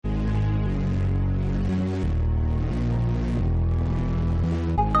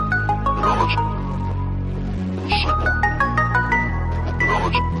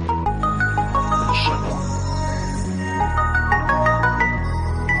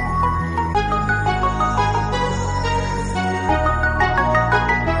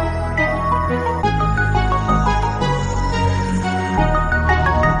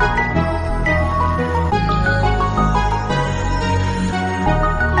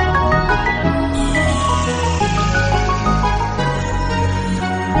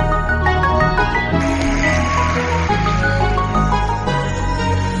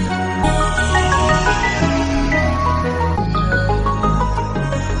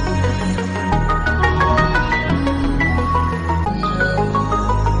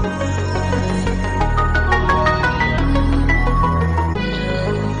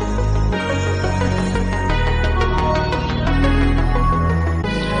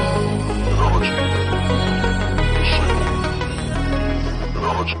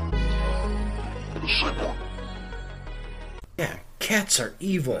Cats are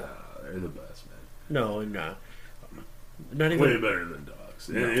evil. They're the best, man. No, they're not. Not even. Way better than dogs,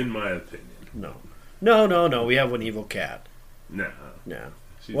 in my opinion. No. We have one evil cat. No.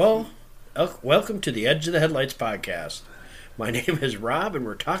 Well, welcome to the Edge of the Headlights podcast. My name is Rob, and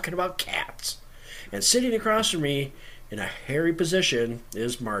we're talking about cats. And sitting across from me in a hairy position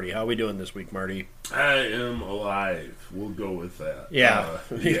is Marty. How are we doing this week, Marty? I am alive. We'll go with that. Yeah.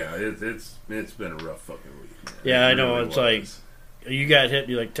 It's been a rough fucking week, man. Yeah, I know. Really It's was. like, you got hit,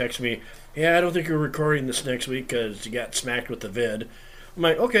 you text me, yeah, I don't think you're recording this next week because you got smacked with the vid. I'm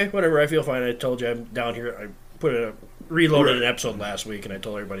like, okay, whatever, I feel fine. I told you I'm down here. I reloaded an episode last week, and I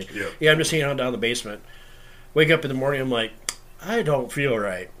told everybody, yeah, I'm just hanging out down in the basement. Wake up in the morning, I'm like, I don't feel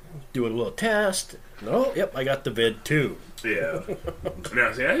right. Do a little test. No, yep, I got the vid too. Yeah.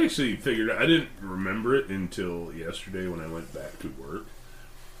 Now, see, I actually figured I didn't remember it until yesterday when I went back to work.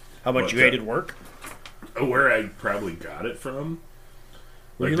 How much you hated work? Where I probably got it from.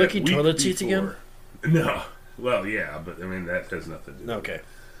 Were you licking toilet seats again? No. Well, yeah, but I mean, that has nothing to do with it. Okay.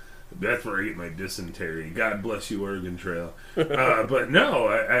 That's where I get my dysentery. God bless you, Oregon Trail. But no,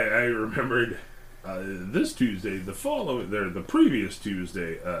 I remembered this Tuesday, the previous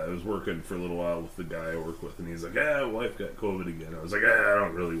Tuesday, I was working for a little while with the guy I work with, and he's like, wife got COVID again. I was like, I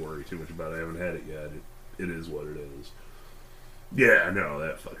don't really worry too much about it. I haven't had it yet. It is what it is. Yeah, no,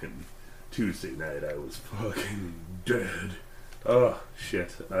 that fucking Tuesday night, I was fucking dead. Oh,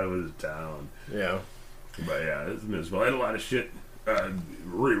 shit. I was down. Yeah. But yeah, it was miserable. I had a lot of shit.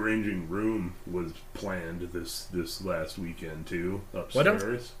 Rearranging room was planned this last weekend too,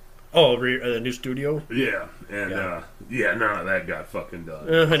 upstairs. Oh, the new studio? Yeah, and none of that got fucking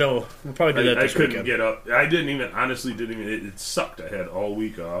done. I know. We'll probably do that this weekend. I couldn't get up. I honestly didn't even, it sucked. I had all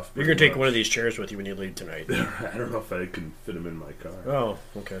week off. You're going to take one of these chairs with you when you leave tonight. I don't know if I can fit them in my car. Oh,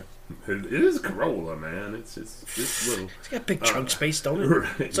 okay. It is Corolla, man. It's little. It's got big trunk space, don't it?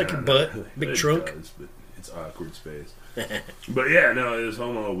 Right. It's like your butt, big trunk. Does, but it's awkward space. But yeah, no, it was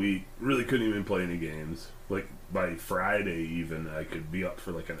home all week. Really couldn't even play any games. Like by Friday, even I could be up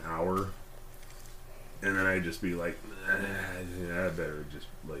for like an hour, and then I'd just be like, I better just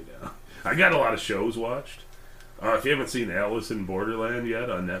lay down. I got a lot of shows watched. If you haven't seen Alice in Borderland yet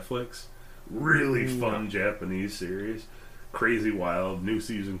on Netflix, really fun Japanese series. Crazy Wild. New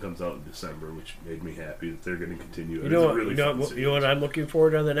season comes out in December, which made me happy that they're going to continue. You know what I'm looking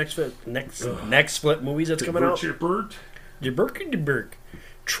forward to on the next Split movies that's coming out?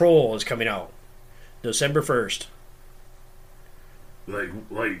 Troll is coming out December 1st. Like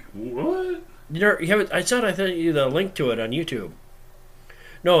what? You haven't? I sent you the link to it on YouTube.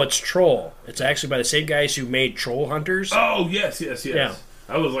 No, it's Troll. It's actually by the same guys who made Troll Hunters. Oh yes. Yeah.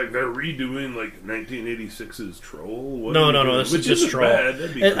 I was like, they're redoing like 1986's Troll. No. This is just Troll. Bad.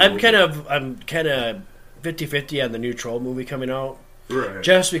 That'd be cool. I'm kind of 50-50 on the new Troll movie coming out. Right.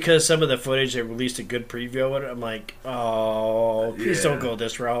 Just because some of the footage they released a good preview of it, I'm like, oh, please don't go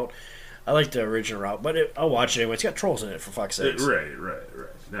this route. I like the original route, but I'll watch it anyway. It's got trolls in it, for fuck's sake. Right.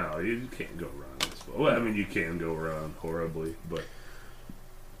 No, you can't go wrong. Well, I mean, you can go wrong horribly, but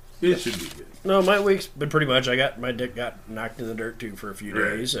it should be good. No, my week's been pretty much. My dick got knocked in the dirt too for a few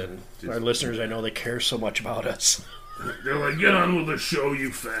days, and our listeners, I know they care so much about us. They're like, get on with the show,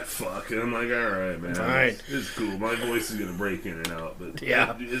 you fat fuck. And I'm like, all right, man. Fine. It's cool. My voice is going to break in and out. But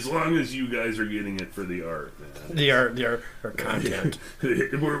yeah, as long as you guys are getting it for the art, man. The art content.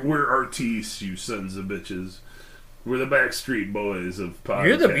 We're artistes, you sons of bitches. We're the Backstreet Boys of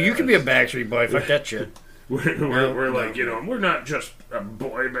podcasts. You can be a Backstreet Boy. Fuck that shit. We're like, we're not just a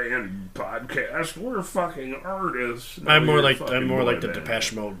boy band podcast. We're fucking artists. No, I'm more like the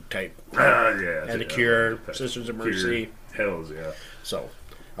Depeche Mode type. Yeah. And the Cure, Sisters of Mercy. Hells yeah. So,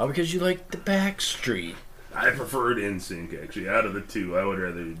 because you like the Backstreet. I preferred NSYNC actually. Out of the two, I would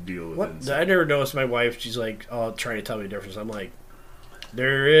rather deal with NSYNC. I never noticed my wife. She's like, trying to tell me the difference. I'm like,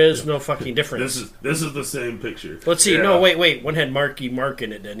 there is no fucking difference. This is the same picture. Let's see. Yeah. No, wait. One had Marky Mark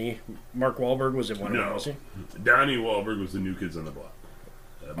in it, didn't he? Mark Wahlberg was in one of them, was he? Donnie Wahlberg was the New Kids on the Block.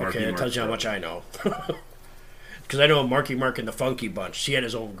 Okay, that tells you how much I know. Because I know Marky Mark in the Funky Bunch. He had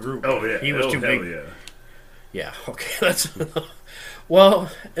his own group. Oh, yeah. He was too big. Yeah. Yeah, okay. That's... Well,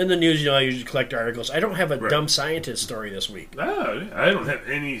 in the news, I usually collect articles. I don't have a dumb scientist story this week. Oh, I don't have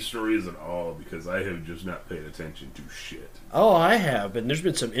any stories at all because I have just not paid attention to shit. Oh, I have, and there's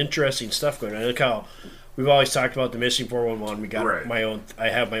been some interesting stuff going on. Look how we've always talked about the missing 411. We got I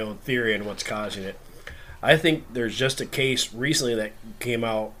have my own theory on what's causing it. I think there's just a case recently that came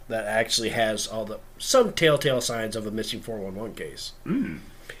out that actually has some telltale signs of a missing 411 case.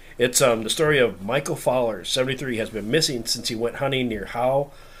 It's the story of Michael Fowler, 73, has been missing since he went hunting near Howe,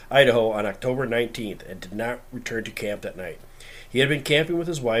 Idaho on October 19th and did not return to camp that night. He had been camping with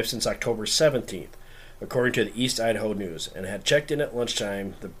his wife since October 17th, according to the East Idaho News, and had checked in at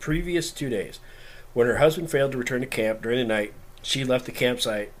lunchtime the previous 2 days. When her husband failed to return to camp during the night, she left the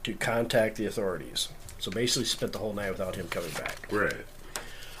campsite to contact the authorities. So basically spent the whole night without him coming back. Right.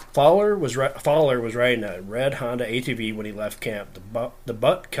 Fowler was riding a red Honda ATV when he left camp. The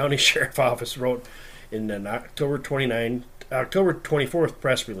Butte County Sheriff Office wrote in an October 24th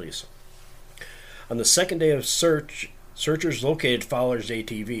press release. On the second day of search, searchers located Fowler's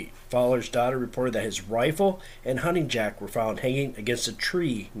ATV. Fowler's daughter reported that his rifle and hunting jack were found hanging against a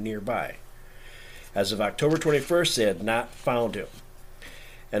tree nearby. As of October 21st, they had not found him.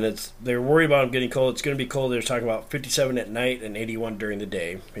 And they're worried about him getting cold. It's going to be cold. They're talking about 57 at night and 81 during the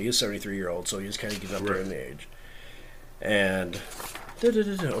day. He is 73-year-old, so he's kind of getting up there in the age. And,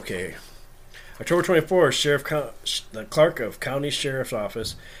 okay. October 24th, the clerk of County Sheriff's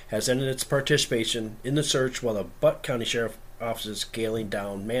Office has ended its participation in the search while the Butte County Sheriff's Office is scaling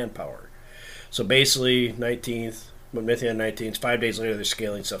down manpower. So basically, 19th, maybe on 19th, 5 days later, they're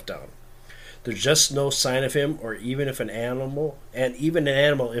scaling stuff down. There's just no sign of him, or even if an animal,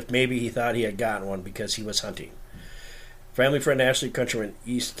 if maybe he thought he had gotten one because he was hunting. Family friend Ashley Countryman,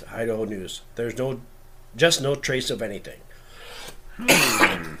 East Idaho News. There's just no trace of anything.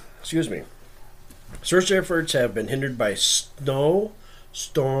 Excuse me. Search efforts have been hindered by snow,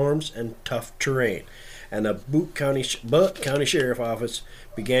 storms, and tough terrain, and the Butte County Sheriff Office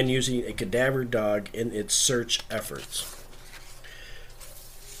began using a cadaver dog in its search efforts.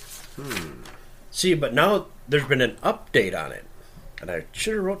 See, but now there's been an update on it, and I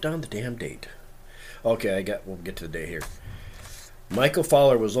should have wrote down the damn date. Okay, we'll get to the day here. Michael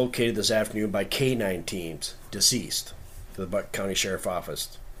Fowler was located this afternoon by K-9 teams, deceased, to the Butte County Sheriff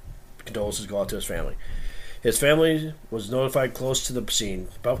Office. Condolences go out to his family. His family was notified close to the scene.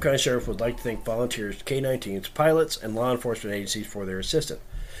 Butte County Sheriff would like to thank volunteers, K-9 teams, pilots, and law enforcement agencies for their assistance.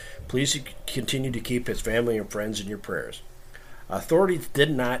 Please continue to keep his family and friends in your prayers. Authorities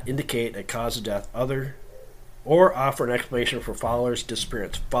did not indicate a cause of death or offer an explanation for Fowler's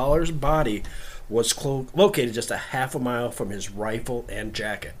disappearance. Fowler's body was located just a half a mile from his rifle and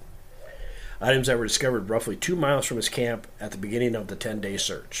jacket. Items that were discovered roughly 2 miles from his camp at the beginning of the 10-day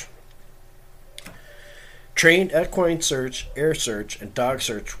search. Trained equine search, air search, and dog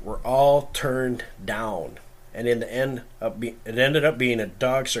search were all turned down, and in the end, it ended up being a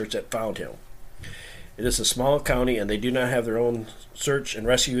dog search that found him. It is a small county, and they do not have their own search and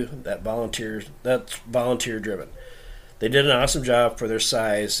rescue that's volunteer driven. They did an awesome job for their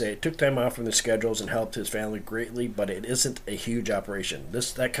size. They took time off from their schedules and helped his family greatly, but it isn't a huge operation.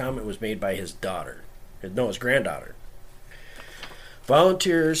 That comment was made by his granddaughter.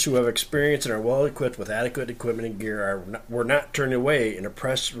 Volunteers who have experience and are well equipped with adequate equipment and gear were not turned away in a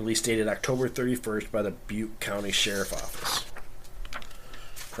press release dated October 31st by the Butte County Sheriff Office.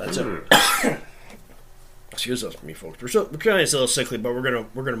 That's it. Excuse us, me folks. We're kind of a little sickly, but we're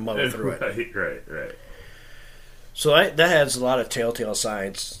gonna muddle through it. Right. So that has a lot of telltale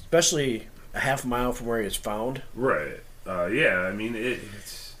signs, especially a half mile from where he was found. Right. Yeah. I mean,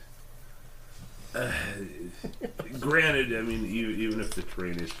 it's granted. I mean, even if the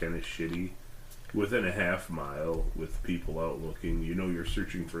terrain is kind of shitty, within a half mile with people out looking, you're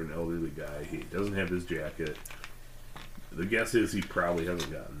searching for an elderly guy. He doesn't have his jacket. The guess is he probably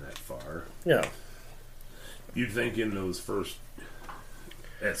hasn't gotten that far. Yeah. You'd think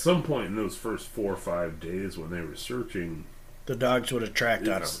at some point in those first 4 or 5 days when they were searching, the dogs would have tracked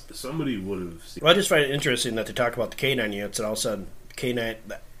on him. Somebody would have seen. Well, I just find it interesting that they talk about the K-9 units, and all of a sudden, K-9,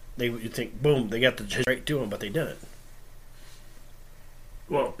 you think, boom, they got the right to him, but they didn't.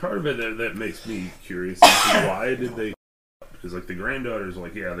 Well, part of it that makes me curious is why did they? Because the granddaughter's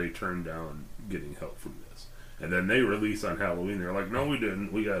like, yeah, they turned down getting help from this, and then they release on Halloween. They're like, no, we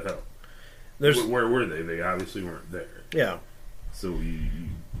didn't. We got help. Where were they? They obviously weren't there. Yeah. So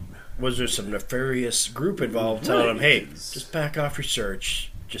was there some nefarious group involved telling them, hey, just back off your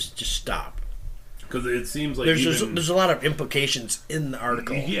search, just stop? Because it seems like there's a lot of implications in the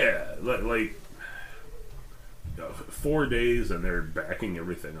article. Yeah, like 4 days and they're backing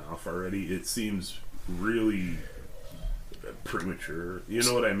everything off already. It seems really premature. You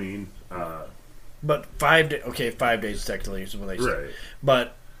know what I mean? But 5 days. Okay, 5 days technically is what they say. Right.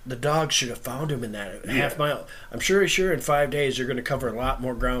 But the dog should have found him in that half mile. I'm sure in 5 days they're going to cover a lot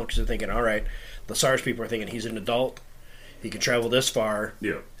more ground because they're thinking, all right, the SARS people are thinking he's an adult, he can travel this far,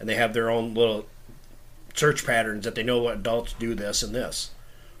 and they have their own little search patterns that they know what adults do this and this.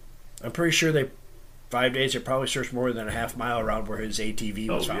 I'm pretty sure 5 days they probably searched more than a half mile around where his ATV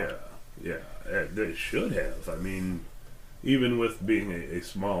was found. Yeah, they should have. I mean, even with being a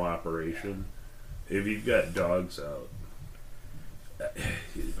small operation, if you've got dogs out,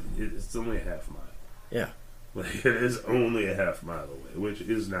 it's only a half mile. Yeah. Like, it is only a half mile away, which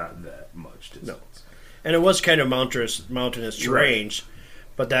is not that much distance. No. And it was kind of mountainous terrain, right.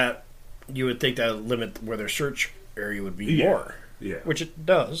 But that you would think that would limit where their search area would be more. Yeah. Which it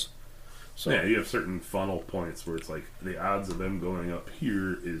does. So. Yeah, you have certain funnel points where it's like the odds of them going up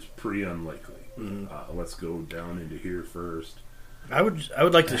here is pretty unlikely. Mm-hmm. Let's go down into here first. I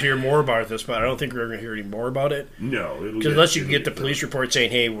would like to hear more about this, but I don't think we're going to hear any more about it. No, because unless you can get the police report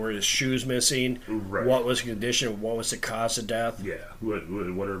saying, "Hey, were his shoes missing? Right. What was the condition? What was the cause of death?" Yeah. What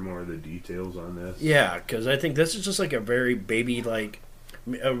are more of the details on this? Yeah, because I think this is just like a very baby like.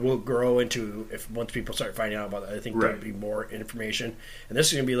 Will grow into if once people start finding out about it. I think there'll be more information, and this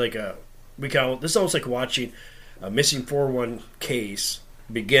is going to be like this is almost like watching a missing 411 case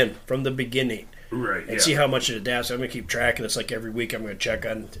begin from the beginning. Right, and see how much it adapts. I'm going to keep track of this. Like every week, I'm going to check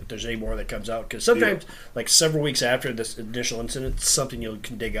on if there's any more that comes out. Because sometimes, like several weeks after this initial incident, it's something you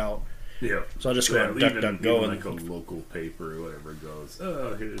can dig out. Yeah. So I'll just go on DuckDuckGo like a local paper or whatever goes.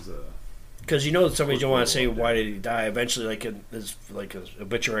 Oh, here's a. Because you know that somebody's don't want to say why did he die. Eventually, like it's like a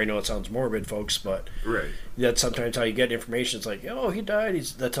obituary. I know it sounds morbid, folks, but that's sometimes how you get information. It's like, oh, he died.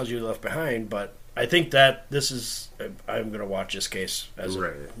 That tells you he left behind. But I think that this is. I'm going to watch this case as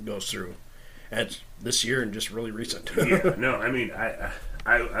it goes through. And it's this year and just really recent. Yeah, no, I mean,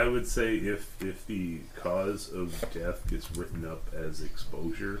 I would say if the cause of death gets written up as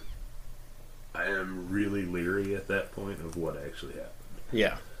exposure, I am really leery at that point of what actually happened.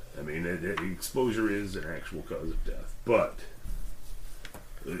 Yeah. I mean, exposure is an actual cause of death, but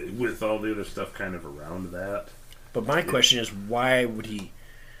with all the other stuff kind of around that. But my question is, why would he?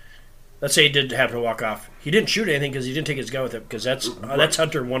 Let's say he did happen to walk off. He didn't shoot anything because he didn't take his gun with him. Because that's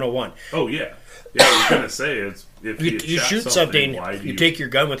Hunter 101. Oh yeah, I was gonna say it's if you shoot something, you take your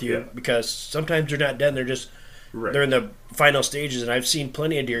gun with you because sometimes they're not dead. They're just they're in the final stages. And I've seen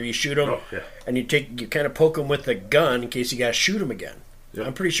plenty of deer. You shoot them, and you kind of poke them with the gun in case you got to shoot them again. Yep.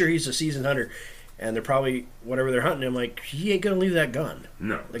 I'm pretty sure he's a seasoned hunter, and they're probably whatever they're hunting him. Like he ain't gonna leave that gun.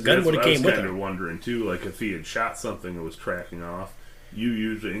 No, the gun would have came with him. I was kind of wondering too, like if he had shot something that was tracking off. You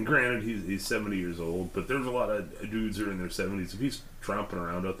usually, and granted, he's 70 years old, but there's a lot of dudes who are in their 70s. If he's tromping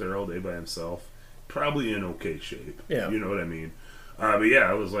around out there all day by himself, probably in okay shape. Yeah, you know what I mean. But yeah,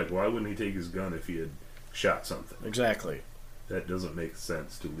 I was like, why wouldn't he take his gun if he had shot something? Exactly. That doesn't make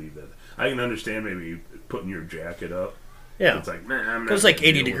sense to leave that. I can understand maybe putting your jacket up. Yeah, it's like, man, I'm not. It's like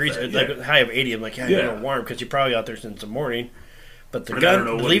 80 degrees, like a high of 80. I'm like, yeah, you're warm because you're probably out there since the morning. But the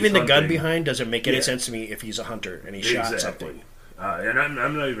gun, leaving the gun behind doesn't make any sense to me if he's a hunter and he shot something. And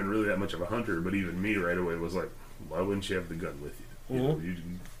I'm not even really that much of a hunter, but even me right away was like, why wouldn't you have the gun with you? Mm-hmm. You know,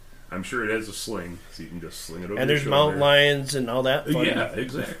 I'm sure it has a sling, so you can just sling it over. And there's mountain lions and all that. Yeah,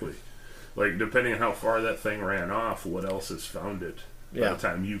 exactly. Like depending on how far that thing ran off, what else has found it by the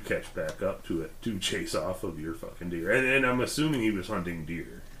time you catch back up to it to chase off of your fucking deer. And I'm assuming he was hunting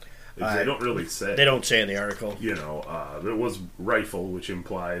deer. They don't really say. They don't say in the article. You know, it was rifle, which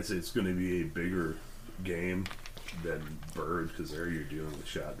implies it's going to be a bigger game than bird, because there you're dealing with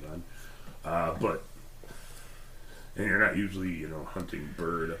shotgun. But and you're not usually hunting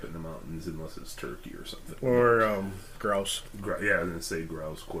bird up in the mountains unless it's turkey or something. Or grouse. Yeah, I was gonna say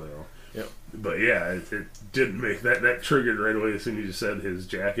grouse, quail. Yep. But yeah, it didn't make that triggered right away as soon as you said his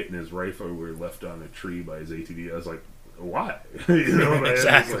jacket and his rifle were left on a tree by his ATV. I was like, why?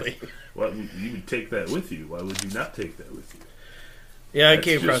 Exactly. Like, well, you would take that with you. Why would you not take that with you? Yeah, I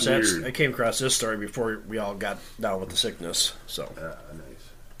came across that. I came across this story before we all got down with the sickness. So,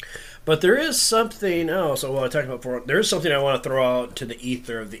 nice. But there is something else. So, what I talked about before, there is something I want to throw out to the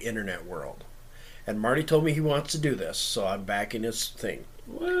ether of the internet world. And Marty told me he wants to do this, so I'm backing his thing.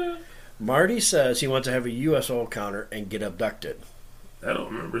 What? Marty says he wants to have a UFO encounter and get abducted. I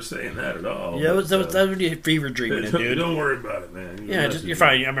don't remember saying that at all. Yeah, that was your fever dreaming, dude. Don't worry about it, man. You're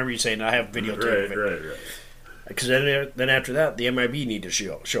fine. I remember you saying I have videotape of it. Right. Because then after that, the MIB need to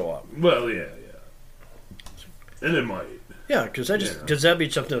show up. Well, yeah. And it might. Yeah, because that'd be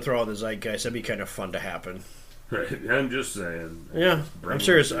something to throw out the zeitgeist. That'd be kind of fun to happen. Right. I'm just saying. Yeah, I'm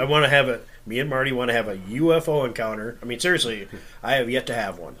serious. I want to have it. Me and Marty want to have a UFO encounter. I mean, seriously, I have yet to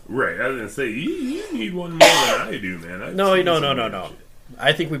have one. Right. I was going to say, you need one more than I do, man. No.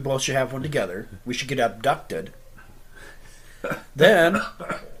 I think we both should have one together. We should get abducted. Then,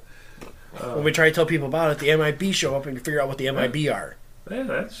 when we try to tell people about it, the MIB show up and you figure out what the MIB are.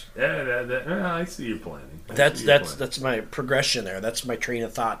 Yeah, I see your planning. That's my progression there. That's my train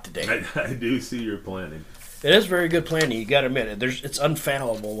of thought today. I do see your planning. It is very good planning. You got to admit it. It's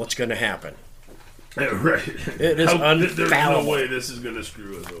unfathomable what's going to happen. Yeah, right. It is unfathomable. There's no way this is going to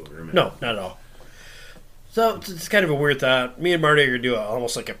screw us over, man. No, not at all. So it's kind of a weird thought. Me and Marty are going to do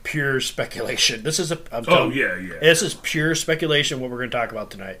almost like a pure speculation. This is This is pure speculation. What we're going to talk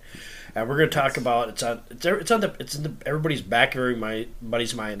about tonight, and we're going to talk about it's in everybody's back of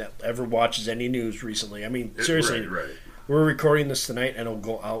everybody's mind that ever watches any news recently. I mean, seriously, right. We're recording this tonight, and it'll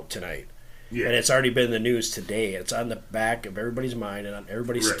go out tonight. Yeah. And it's already been in the news today. It's on the back of everybody's mind and on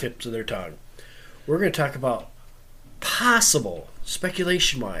everybody's tips of their tongue. We're going to talk about possible,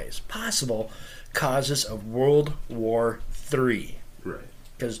 speculation-wise, possible causes of World War III. Right.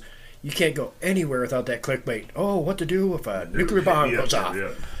 Because you can't go anywhere without that clickbait. Oh, what to do if a nuclear bomb goes off? Yeah.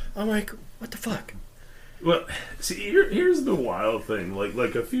 I'm like, what the fuck? Well, see, here's the wild thing.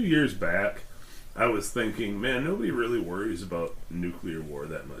 Like a few years back, I was thinking, man, nobody really worries about nuclear war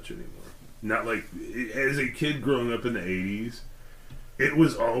that much anymore. Not like, as a kid growing up in the 80s, it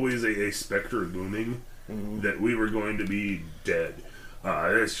was always a specter looming that we were going to be dead.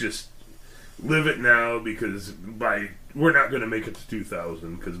 It's just, live it now because we're not going to make it to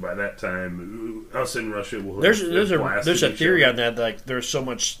 2000 because by that time, us and Russia will have There's a theory on that, like there's so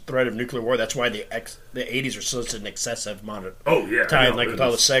much threat of nuclear war, that's why the 80s are such an excessive amount of time, like with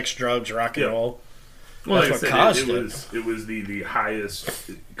all the sex, drugs, rock and roll. Well, that's what caused it. It was the highest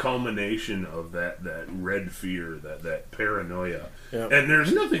culmination of that red fear, that paranoia. Yeah. And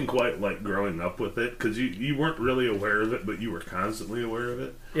there's nothing quite like growing up with it because you weren't really aware of it, but you were constantly aware of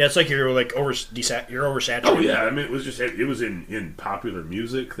it. Yeah, it's like you're oversaturated. Oh yeah, I mean it was in popular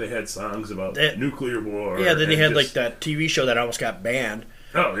music. They had songs about nuclear war. Yeah, then you had like that TV show that almost got banned.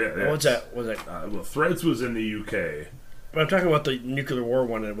 Oh yeah. What's that? Was it? Well, Threads was in the UK. But I'm talking about the nuclear war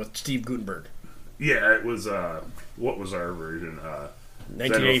one with Steve Gutenberg. Yeah, it was. What was our version?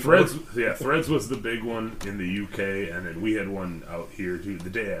 1984. Threads was the big one in the UK, and then we had one out here too the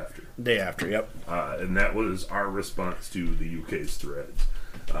day after. Day after, yep. And that was our response to the UK's Threads.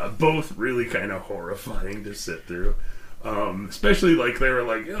 Both really kind of horrifying to sit through. Especially like they were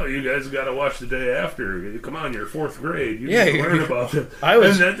like, "Oh, you guys got to watch the day after. Come on, you're fourth grade. You need to learn about it."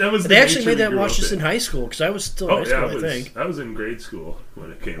 That was. They actually made that watch this in high school because I was still in high school. I think I was in grade school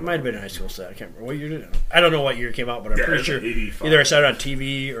when it came. I might have been in high school, so I can't remember what year did it. I don't know what year it came out, but I'm pretty sure 85. Either I saw it on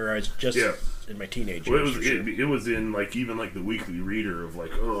TV or I was just in my teenage years. Well, it was in like even like the Weekly Reader of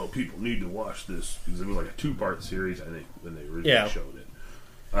like, oh, people need to watch this because it was like a 2-part series I think when they originally showed it.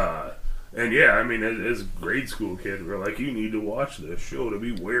 And yeah, I mean, as a grade school kid, we're like, you need to watch this show to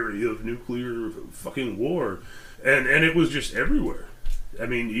be wary of nuclear fucking war. And it was just everywhere. I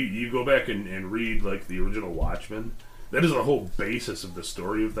mean, you go back and read, like, the original Watchmen. That is the whole basis of the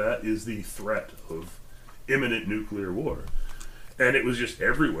story of that, is the threat of imminent nuclear war. And it was just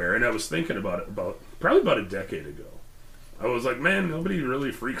everywhere. And I was thinking about it probably about a decade ago. I was like, man, nobody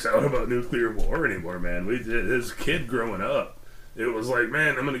really freaks out about nuclear war anymore, man. As a kid growing up, it was like,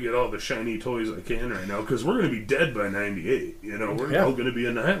 man, I'm going to get all the shiny toys I can right now because we're going to be dead by 98. You know, we're all going to be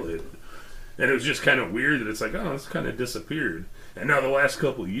annihilated. And it was just kind of weird that it's like, oh, it's kind of disappeared. And now the last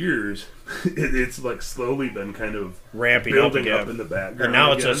couple of years, it's like slowly been kind of ramping building up in the background. And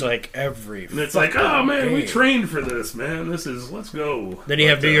now it's just like every. And it's like, oh man, we trained for this, man. Let's go. Then you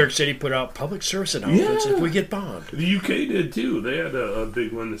have New York City put out public service announcements if we get bombed. The UK did too. They had a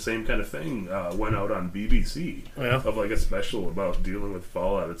big one, the same kind of thing. Went out on BBC of like a special about dealing with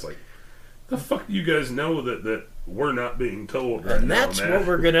fallout. It's like, the fuck do you guys know that we're not being told right now, and that's what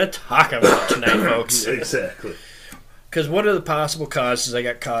we're going to talk about tonight, folks. Exactly. Because what are the possible causes? I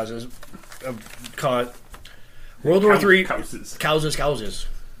got causes of World War III. Causes.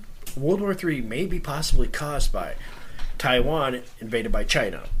 World War III may be possibly caused by Taiwan invaded by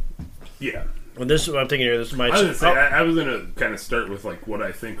China. Yeah. Well, this is what I'm thinking here. This is my. I was going to kind of start with like what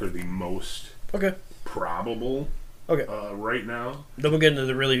I think are the most probable. Okay. Right now. Then we'll get into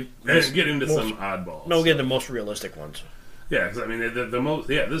the really. And get into some oddballs. No, we'll get into the most realistic ones. Yeah, because I mean the most.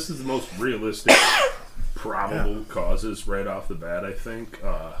 Yeah, this is the most realistic. Probable causes right off the bat, I think.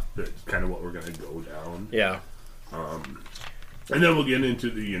 That's kind of what we're going to go down. Yeah. And then we'll get into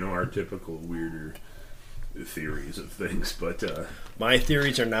the, our typical weirder theories of things. But my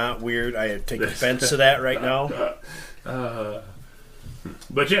theories are not weird. I take offense to that right now.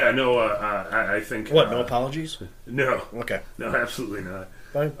 But yeah, no, I think. What? No apologies? No. Okay. No, absolutely not.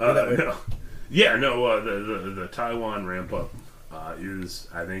 Fine. No. Yeah, no. The Taiwan ramp up is,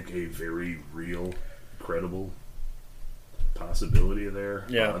 I think, a very real. Credible possibility there.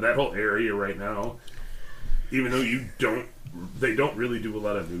 Yeah. That whole area right now, even though they don't really do a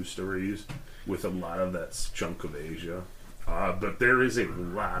lot of news stories with a lot of that chunk of Asia, but there is a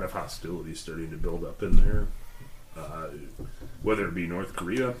lot of hostility starting to build up in there, whether it be North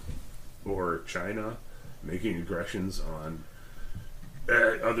Korea or China making aggressions on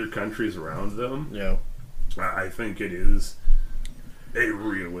other countries around them. Yeah. I think it is a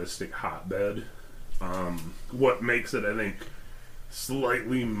realistic hotbed. What makes it, I think,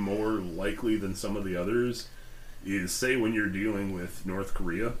 slightly more likely than some of the others is, say, when you're dealing with North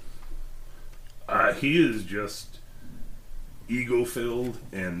Korea, he is just ego-filled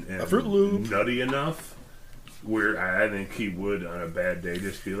and nutty enough where I think he would, on a bad day,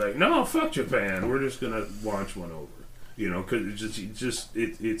 just be like, no, fuck Japan, we're just going to launch one over. You know, because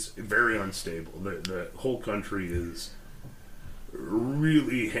it's very unstable. The whole country is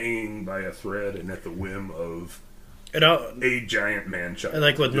really hanging by a thread and at the whim of a giant man-child. And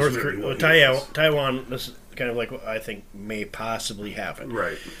like with North Korea, Taiwan, this is kind of like what I think may possibly happen.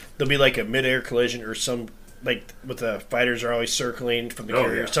 Right. There'll be like a mid-air collision or some, like with the fighters are always circling from the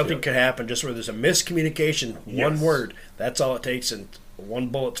carrier. Something could happen just where there's a miscommunication, one word. That's all it takes, and one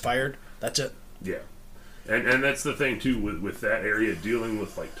bullet's fired. That's it. Yeah. And that's the thing, too, with that area dealing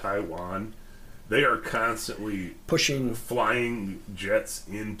with, like, Taiwan. They are constantly flying jets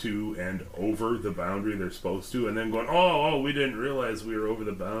into and over the boundary they're supposed to, and then going, oh, we didn't realize we were over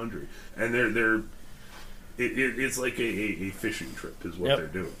the boundary. And it's like a fishing trip is what they're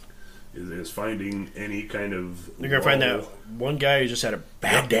doing. Is finding any kind of You're going to find that one guy who just had a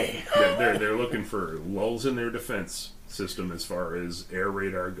bad day. They're looking for lulls in their defense system as far as air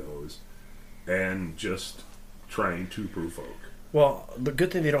radar goes, and just trying to provoke. Well, the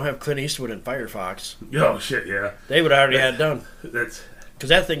good thing they don't have Clint Eastwood and Firefox. Oh, shit, yeah. They would already had done. That's because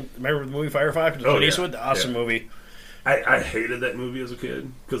that thing, remember the movie Firefox with Clint Eastwood? The awesome movie. I hated that movie as a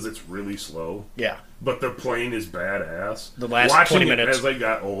kid because it's really slow. Yeah. But the plane is badass. The last 20 minutes. As I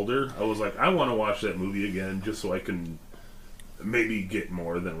got older, I was like, I want to watch that movie again just so I can maybe get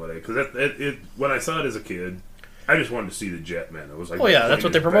more than what I... Because when I saw it as a kid, I just wanted to see the Jetman. I was like, oh, yeah, that's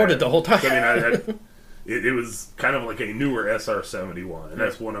what they promoted the whole time. I mean, it was kind of like a newer SR-71, and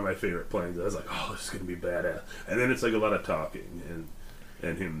that's one of my favorite planes. I was like, oh, this is going to be badass. And then it's like a lot of talking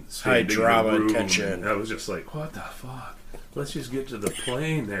and him high drama, tension. And I was just like, what the fuck? Let's just get to the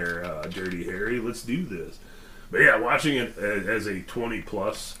plane there, Dirty Harry. Let's do this. But yeah, watching it as a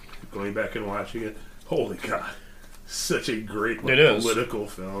 20-plus, going back and watching it, holy God. Such a great political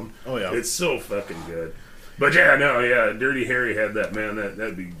film. Oh, yeah. It's so fucking good. But Dirty Harry had that, man.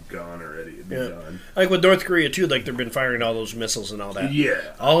 That'd be gone already. It'd be gone. Like with North Korea too, like they've been firing all those missiles and all that. Yeah.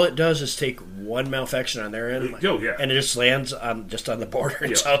 All it does is take one malfunction on their end, and it just lands on the border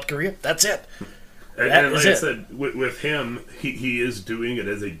in South Korea. That's it. And like I said, with him, he is doing it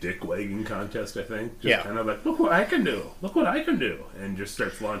as a dick wagging contest. I think. Just kind of like, look what I can do. Look what I can do, and just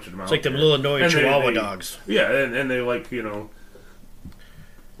starts launching them out. It's like them little annoying Chihuahua dogs. Yeah, and they like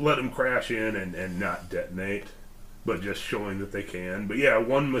let them crash in and not detonate, but just showing that they can. But yeah,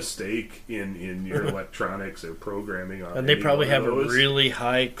 one mistake in your electronics or programming on, and they probably have a really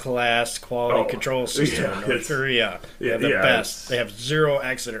high class quality control system. Yeah, North Korea, they're the best. They have 0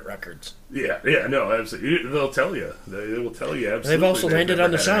 accident records. Yeah, no, absolutely. They'll tell you. They will tell you absolutely. They've also landed on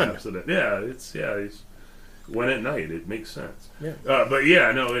the sun. It's when at night it makes sense. Yeah, but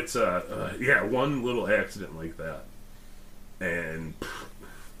yeah, no, it's one little accident like that, and.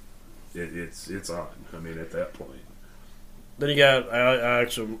 It's on. I mean, at that point. Then you got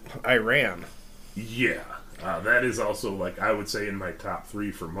Iran. Yeah, that is also like I would say in my top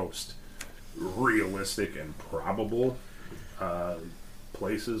 3 for most realistic and probable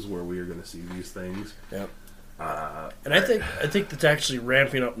places where we are going to see these things. Yep. And I think that's actually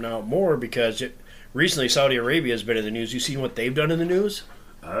ramping up now more because recently Saudi Arabia has been in the news. You seen what they've done in the news?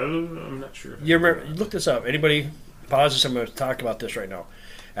 I'm not sure. You remember? Look this up. Anybody pause this? I'm going to talk about this right now.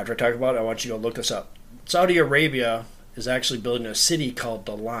 After I talk about it, I want you to go look this up. Saudi Arabia is actually building a city called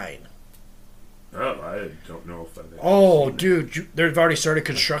The Line. Oh, I don't know if I've dude, they've already started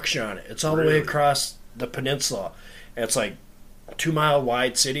construction on it. It's all the way across the peninsula. And it's like a 2-mile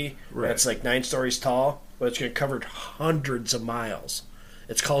wide city. Right. It's like 9 stories tall, but it's going to cover hundreds of miles.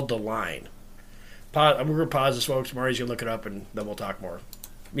 It's called The Line. I'm going to pause this, folks. Marty's going to look it up, and then we'll talk more.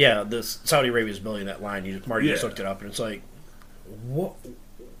 Yeah, this Saudi Arabia is building that line. Marty just looked it up, and it's like, what?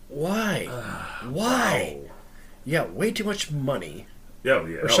 Why? Why? Wow. Yeah, way too much money.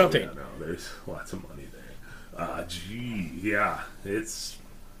 Or something. No, there's lots of money there.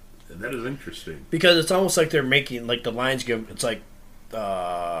 That is interesting. Because it's almost like they're making, like the lines give, it's like,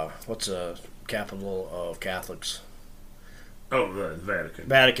 what's the capital of Catholics? Oh, the Vatican.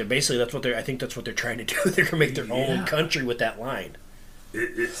 Vatican. Basically, I think that's what they're trying to do. They're going to make their own country with that line.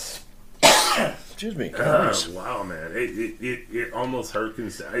 It's... Excuse me. Wow, man. It almost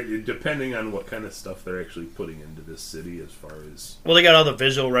harkens, depending on what kind of stuff they're actually putting into this city as far as... Well, they got all the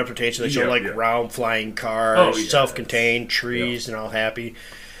visual representation. They show round flying cars, self-contained, trees, and all happy.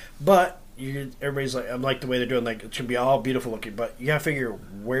 But everybody's like, I like the way they're doing. Like, it should be all beautiful looking, but you gotta figure,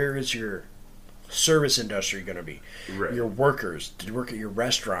 where is your service industry going to be? Right. Your workers, to work at your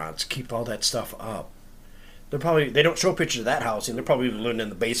restaurants, keep all that stuff up. They don't show pictures of that house, and they're probably living in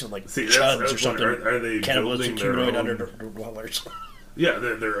the basement like chuds or something. Are they cannibalistic humanoid underdwellers? Yeah,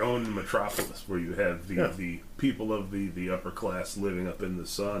 their own metropolis where you have the people of the upper class living up in the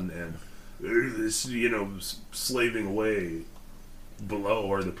sun, and this, slaving away below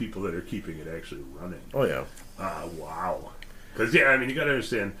are the people that are keeping it actually running. Oh yeah. Wow. Because you got to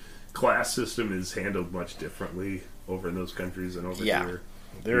understand, class system is handled much differently over in those countries than over here.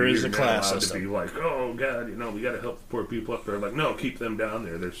 There is a class system. To be like, oh god, we got to help the poor people up there. Like, no, keep them down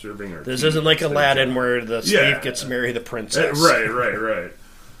there. They're serving our. This isn't like Aladdin where the slave gets to marry the princess. Right.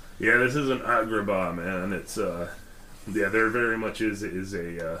 Yeah, this isn't Agrabah, man. It's there very much is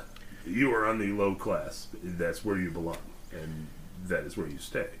a you are on the low class. That's where you belong, and that is where you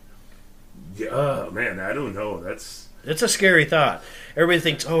stay. Yeah, oh, man, I don't know. It's a scary thought. Everybody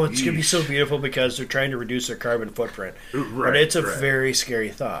thinks, oh, it's going to be so beautiful because they're trying to reduce their carbon footprint. But it's a very scary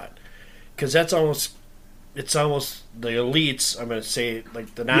thought. Because it's almost the elites, I'm going to say,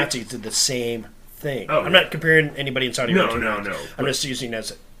 like the Nazis did the same thing. Oh, I'm not comparing anybody in Saudi Arabia. No. I'm just using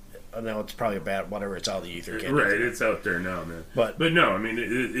as, no, it's probably a bad, whatever, it's all the ether. Right, it's out there now, man. But no, I mean,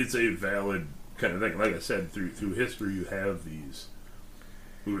 it's a valid kind of thing. Like I said, through history, you have these,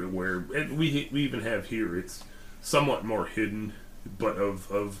 where we even have here, it's somewhat more hidden, but of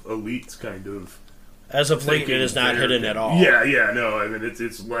elites kind of. As of late, it is not hidden at all. Yeah, no. I mean,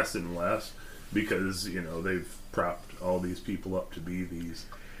 it's less and less because they've propped all these people up to be these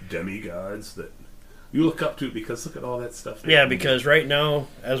demigods that you look up to because look at all that stuff. Yeah, because right now,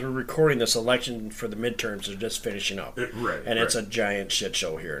 as we're recording this, election for the midterms are just finishing up. It's a giant shit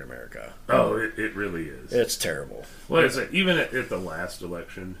show here in America. Oh, it really is. It's terrible. Well, even at the last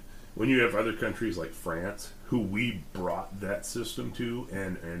election, when you have other countries like France, who we brought that system to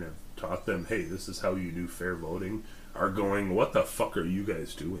and have taught them, hey, this is how you do fair voting, are going, what the fuck are you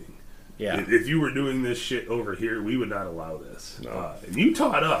guys doing? Yeah. If you were doing this shit over here, we would not allow this. No. And you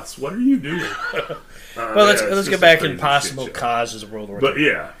taught us. What are you doing? Well, let's get back to possible causes of World War II. But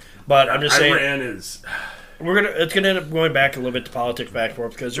yeah. But I'm just saying. Iran is. It's gonna end up going back a little bit to politics back and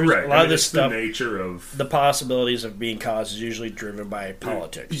forth because there's a lot of this stuff. The nature of the possibilities of being caused is usually driven by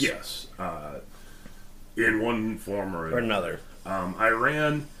politics. Yes, in one form or another.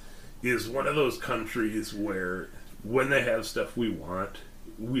 Iran is one of those countries where when they have stuff we want,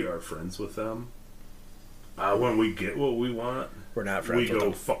 we are friends with them. When we get what we want, we're not friends. We with go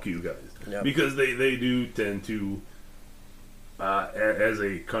them. Fuck you guys, yep. Because they do tend to, as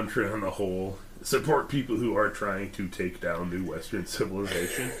a country on the whole, support people who are trying to take down the Western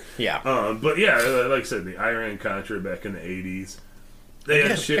civilization. Yeah. But yeah, like I said, the Iran-Contra back in the 80s, they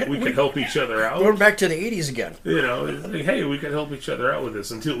had shit we could help each other out. We're back to the 80s again. Like, hey, we could help each other out with this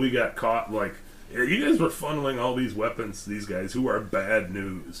until we got caught, like, you guys were funneling all these weapons to these guys who are bad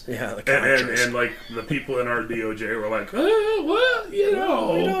news. Yeah, the and like, the people in our DOJ were like, what? We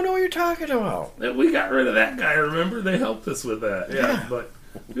don't know what you're talking about. We got rid of that guy, remember? They helped us with that. Yeah. But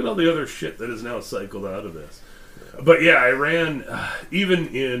look at all the other shit that is now cycled out of this. But yeah, Iran, even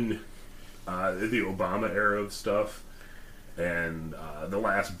in the Obama era of stuff and the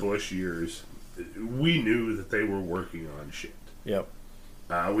last Bush years, we knew that they were working on shit. Yep.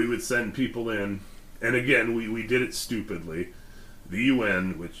 We would send people in, and again, we did it stupidly. The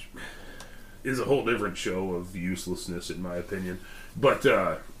UN, which is a whole different show of uselessness, in my opinion, but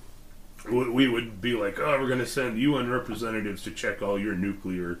we would be like, oh, we're going to send UN representatives to check all your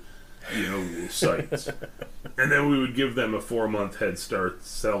nuclear, sites. And then we would give them a 4-month head start,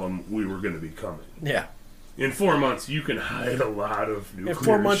 tell them we were going to be coming. Yeah. In 4 months, you can hide a lot of nuclear In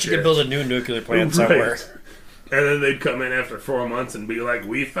 4 months, shit. You can build a new nuclear plant somewhere. And then they'd come in after 4 months and be like,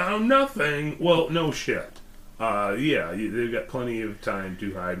 we found nothing. Well, no shit. They've got plenty of time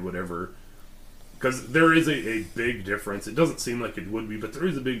to hide whatever. Because there is a big difference. It doesn't seem like it would be, but there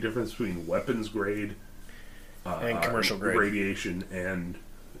is a big difference between weapons grade and commercial grade radiation and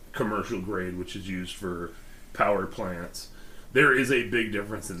commercial grade, which is used for power plants. There is a big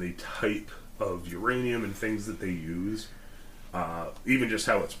difference in the type of uranium and things that they use, even just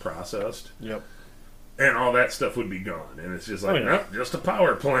how it's processed. Yep. And all that stuff would be gone, and it's just like, nope, just a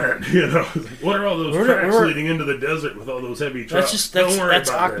power plant, What are all those tracks leading into the desert with all those heavy trucks? That's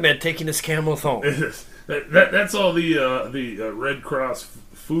Ahmed taking his camel home. That's all the Red Cross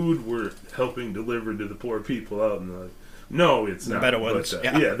food we're helping deliver to the poor people out in the. No, it's not. The Bedouins.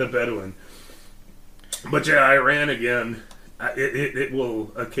 But, the Bedouin. But yeah, Iran again. It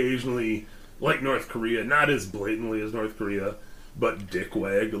will occasionally, like North Korea, not as blatantly as North Korea, but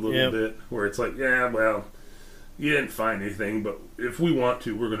dickwag a little bit, where it's like, yeah, well, you didn't find anything, but if we want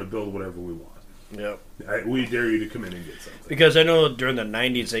to, we're going to build whatever we want. Yep. We dare you to come in and get something. Because I know during the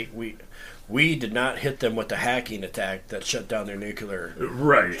 90s, we did not hit them with the hacking attack that shut down their nuclear thing.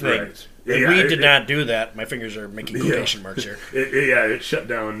 Right. Yeah, we did not do that. My fingers are making quotation marks here. It shut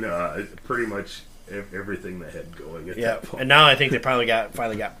down pretty much everything they had going at that point. And now I think they finally got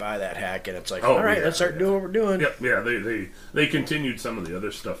by that hack, and it's like, all right, let's start doing what we're doing. They continued some of the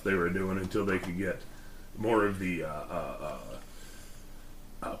other stuff they were doing until they could get more of the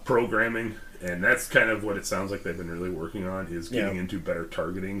programming, and that's kind of what it sounds like they've been really working on, is getting into better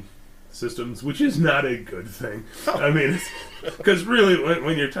targeting systems, which is not a good thing. I mean, because really,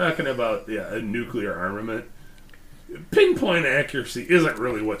 when you're talking about a nuclear armament, pinpoint accuracy isn't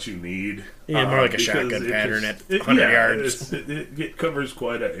really what you need. Yeah, more like a shotgun pattern at 100 yards. It covers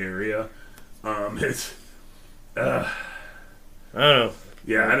quite an area. I don't know.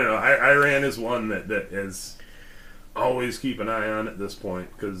 Yeah, I don't know. Iran is one that is always keep an eye on at this point,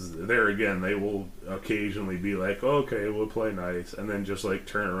 because there again, they will occasionally be like, okay, we'll play nice, and then just like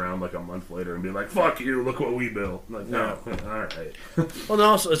turn around like a month later and be like, fuck you, look what we built. Like, no, all right. Well, no,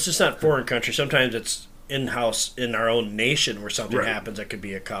 also, it's just not foreign countries. Sometimes it's in-house in our own nation where something happens that could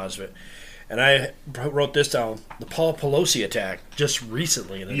be a cause of it. And I wrote this down: the Paul Pelosi attack just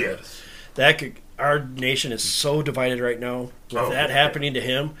recently. Yes, our nation is so divided right now with that happening to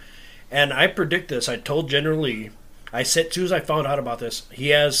him. And I predict this. I told General Lee. I said, as soon as I found out about this, he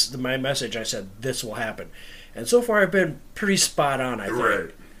has my message. I said, this will happen. And so far, I've been pretty spot on, I think. Right.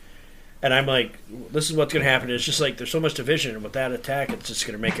 And I'm like, this is what's going to happen. It's just like there's so much division. And with that attack, it's just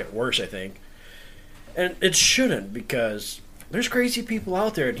going to make it worse, I think. And it shouldn't, because there's crazy people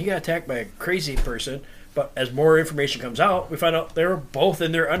out there. And he got attacked by a crazy person. But as more information comes out, we find out they were both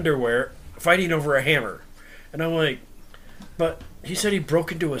in their underwear fighting over a hammer. And I'm like, but he said he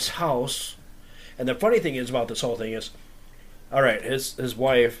broke into his house. And the funny thing is about this whole thing is, all right, his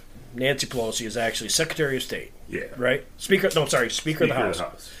wife, Nancy Pelosi, is actually Secretary of State. Yeah. Right? Speaker of the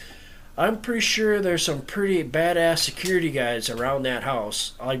House. I'm pretty sure there's some pretty badass security guys around that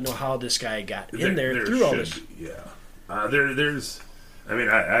house. I don't know how this guy got in there through all this. Yeah. There's... I mean,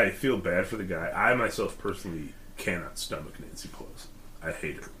 I feel bad for the guy. I myself personally cannot stomach Nancy Pelosi. I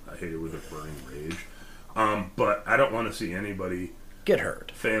hate her. I hate her with a burning rage. But I don't want to see anybody... get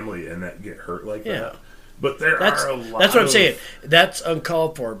hurt. Family and that get hurt like that. But that's a lot. That's what I'm saying. That's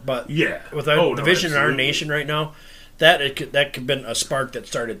uncalled for. But with our division in our nation right now, that could have been a spark that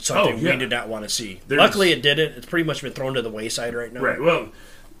started something we did not want to see. Luckily, it didn't. It's pretty much been thrown to the wayside right now. Right. Well,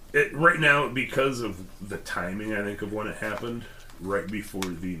 right now, because of the timing, I think, of when it happened, right before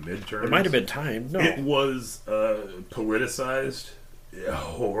the midterms. It might have been timed. No. It was politicized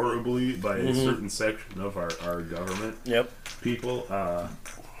horribly by a certain section of our government. Yep. People.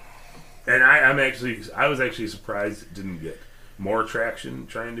 And I was actually surprised it didn't get more traction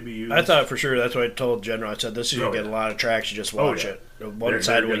trying to be used. I thought for sure, that's what I told General. I said, this is going to get a lot of traction, just watch it. One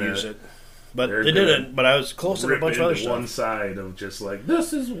side will use it. But it didn't. But I was close to a bunch of other stuff. One side of just like,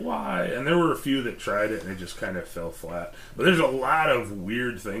 this is why. And there were a few that tried it and it just kind of fell flat. But there's a lot of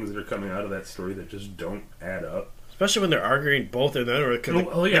weird things that are coming out of that story that just don't add up. Especially when they're arguing both of them.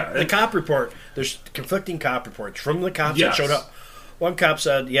 The cop report, there's conflicting cop reports from the cops that showed up. One cop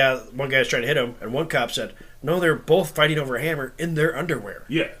said, one guy's trying to hit him, and one cop said, no, they're both fighting over a hammer in their underwear.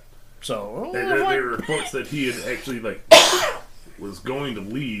 Yeah. So, there were reports that he had actually, was going to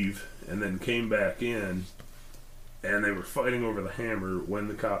leave and then came back in, and they were fighting over the hammer when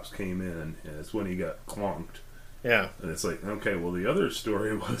the cops came in, and it's when he got clonked. Yeah. And it's like, okay, well, the other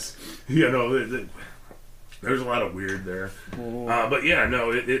story was, there's a lot of weird there. But yeah,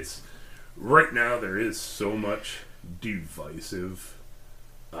 no, it's right now there is so much divisive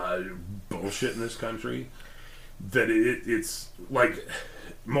bullshit in this country that it's like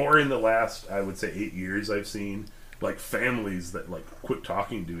more in the last, I would say, 8 years I've seen families that quit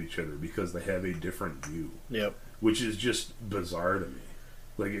talking to each other because they have a different view. Yep. Which is just bizarre to me.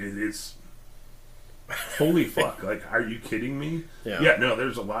 It's holy fuck. Are you kidding me? Yeah, no,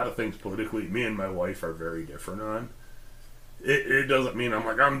 there's a lot of things politically me and my wife are very different on. It doesn't mean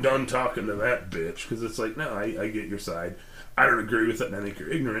I'm done talking to that bitch, because it's like, no, I get your side. I don't agree with it, and I think you're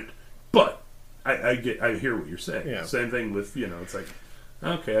ignorant, but I hear what you're saying. Yeah. Same thing with, it's like,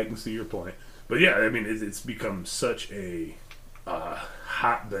 okay, I can see your point. But yeah, I mean, it's become such a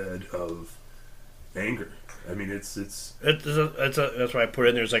hotbed of anger. I mean, that's why I put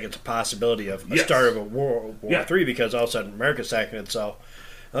in there. It's it's a possibility of a start of a World War III, because all of a sudden America's attacking itself.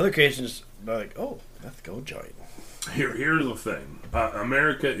 In other cases, like, oh, let's go join. Here's the thing.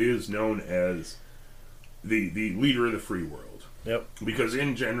 America is known as the leader of the free world. Yep. Because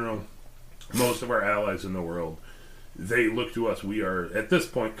in general, most of our allies in the world, they look to us. We are, at this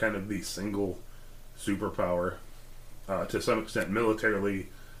point, kind of the single superpower, to some extent militarily,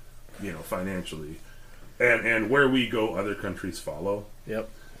 financially. And where we go, other countries follow. Yep.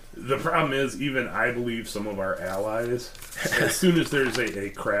 The problem is, even I believe some of our allies, as soon as there's a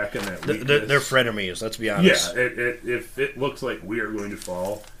crack in that weakness... They're frenemies, let's be honest. Yeah, if it looks like we are going to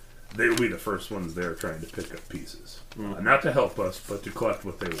fall, they will be the first ones there trying to pick up pieces. Mm-hmm. Not to help us, but to collect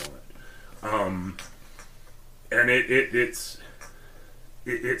what they want. And it's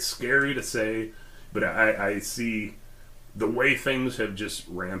scary to say, but I see the way things have just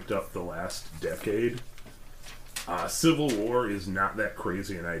ramped up the last decade. Civil war is not that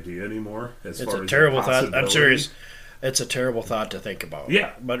crazy an idea anymore. It's a terrible thought. I'm serious. It's a terrible thought to think about.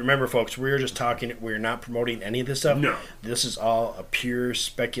 Yeah. But remember, folks, we're just talking. We're not promoting any of this stuff. No. This is all a pure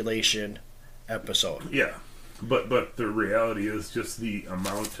speculation episode. Yeah. But the reality is just the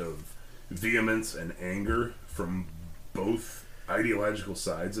amount of vehemence and anger from both ideological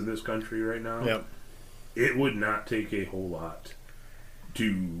sides in this country right now. Yep. It would not take a whole lot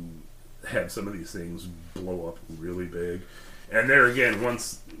to have some of these things blow up really big. And there again,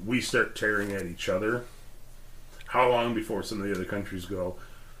 once we start tearing at each other, how long before some of the other countries go,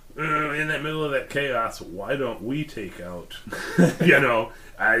 in the middle of that chaos, why don't we take out,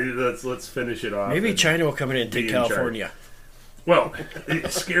 let's finish it off. Maybe China will come in and take California. Well, the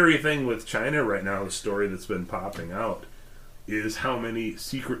scary thing with China right now, the story that's been popping out, is how many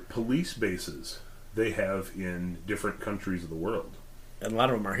secret police bases they have in different countries of the world. And a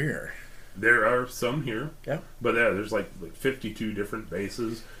lot of them are here. There are some here. Yeah. But there's like 52 different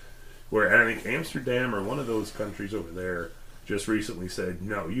bases where I think Amsterdam or one of those countries over there just recently said,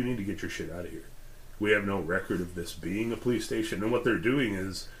 no, you need to get your shit out of here. We have no record of this being a police station. And what they're doing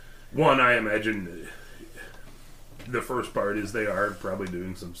is, one, I imagine the first part is they are probably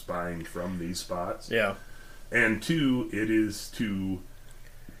doing some spying from these spots. Yeah. And two, it is to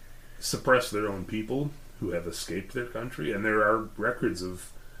suppress their own people who have escaped their country. And there are records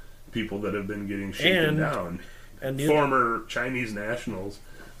of people that have been getting shaken down. And former Chinese nationals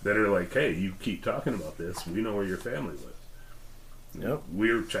that are like, hey, you keep talking about this, we know where your family lives. Yep.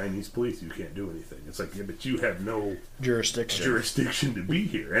 We're Chinese police, you can't do anything. It's like, yeah, but you have no jurisdiction to be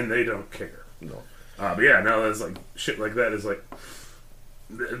here, and they don't care. No. But yeah, no, that's like, shit like that is like,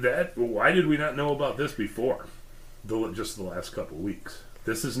 why did we not know about this before? Just the last couple of weeks.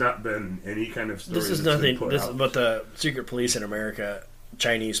 This has not been any kind of story. This is nothing, but the secret police in America,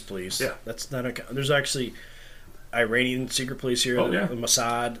 Chinese police. Yeah. That's not there's actually Iranian secret police here, the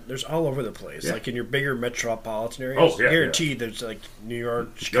Mossad. There's all over the place. Yeah. Like in your bigger metropolitan areas. Guaranteed there's like New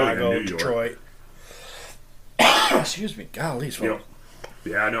York, Chicago, New Detroit. Excuse me. Golly.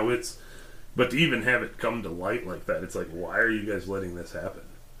 Yeah, I know but to even have it come to light like that, it's like, why are you guys letting this happen?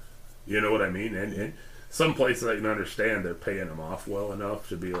 You know what I mean? And some places I can understand they're paying them off well enough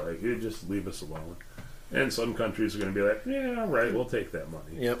to be like, just leave us alone. And some countries are going to be like, yeah, all right, we'll take that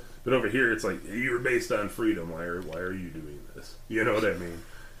money. Yep. But over here, it's like, you were based on freedom. Why are you doing this? You know what I mean?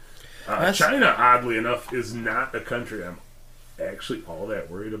 China, oddly enough, is not a country I'm actually all that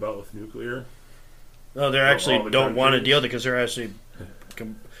worried about with nuclear. No, they actually don't want to deal because they're actually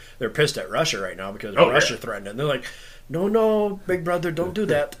they're pissed at Russia right now because Russia threatened it. And they're like, no, big brother, don't do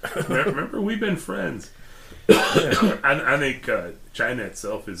that. Remember, we've been friends. I think China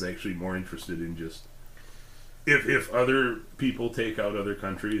itself is actually more interested in just if other people take out other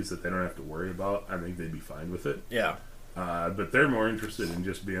countries that they don't have to worry about, I think they'd be fine with it. Yeah. But they're more interested in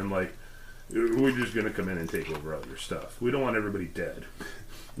just being like, we're just going to come in and take over all your stuff. We don't want everybody dead.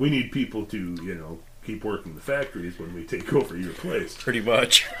 We need people to, keep working the factories when we take over your place. Pretty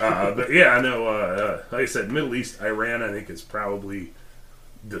much. But yeah, I know, like I said, Middle East, Iran, I think is probably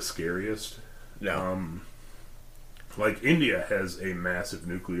the scariest. Yeah. Like India has a massive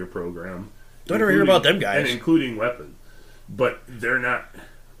nuclear program. Don't ever hear about them guys. And including weapons. But they're not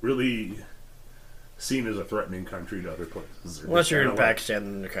really seen as a threatening country to other places. Unless you're in Pakistan,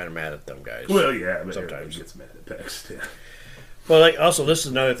 then they're kind of mad at them guys. Well, yeah, but sometimes gets mad at Pakistan. Well, also, this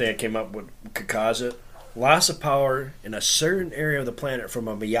is another thing that came up could cause it. Loss of power in a certain area of the planet from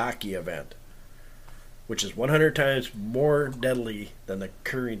a Miyake event, which is 100 times more deadly than the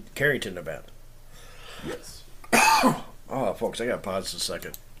Carrington event. Yes. Oh, folks, I got to pause a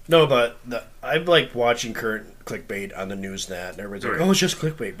second. No, but I like watching current clickbait on the Newsnet, and everybody's like, oh, it's just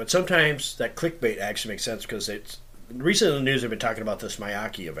clickbait. But sometimes that clickbait actually makes sense because recently in the news have been talking about this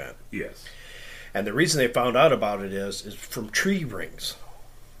Miyake event. Yes. And the reason they found out about it is from tree rings.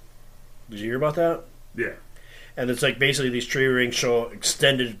 Did you hear about that? Yeah. And it's like basically these tree rings show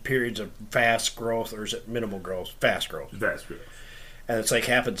extended periods of fast growth, or is it minimal growth? Fast growth. Fast growth. And it's like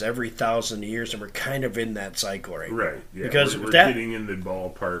happens every 1,000 years, and we're kind of in that cycle right now. Right. Yeah. Because we're getting in the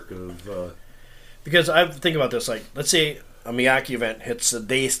ballpark of. Because I think about this, like, let's say a Miyake event hits the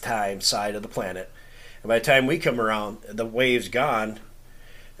daytime side of the planet, and by the time we come around, the wave's gone,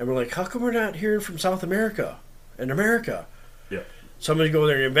 and we're like, how come we're not hearing from South America and America? Yeah. Somebody go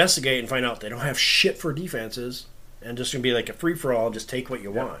there and investigate and find out they don't have shit for defenses, and just gonna be like a free for all, just take what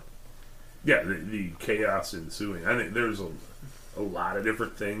you want. Yeah, the chaos ensuing. I think there's a lot of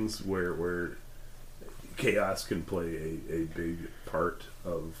different things where chaos can play a big part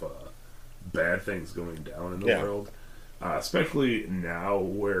of bad things going down in the world, especially now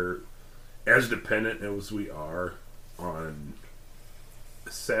where, as dependent as we are on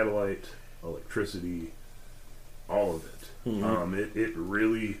satellite, electricity, all of it, it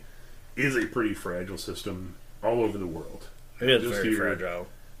really is a pretty fragile system all over the world. It is very fragile.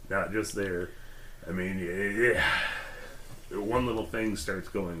 Not just there. I mean, one little thing starts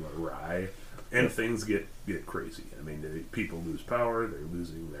going awry, and things get crazy. I mean, people lose power. They're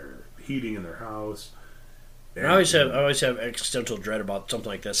losing their heating in their house. I always have existential dread about something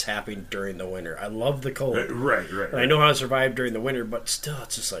like this happening during the winter. I love the cold. Right. I know how to survive during the winter, but still,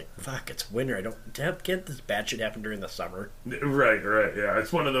 it's just like, fuck, it's winter. Can't this bad shit happen during the summer? Right. Yeah,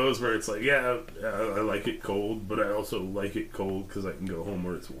 it's one of those where it's like, I like it cold, but I also like it cold because I can go home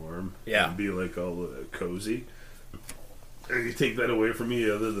where it's warm. Yeah. And be like all cozy. And you take that away from me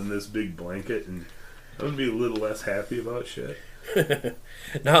other than this big blanket, and I would be a little less happy about shit.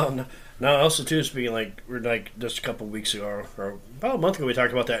 No, also too, speaking we're like just a couple weeks ago, or about a month ago, we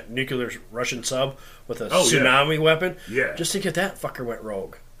talked about that nuclear Russian sub with a tsunami weapon. Yeah. Just think if that fucker went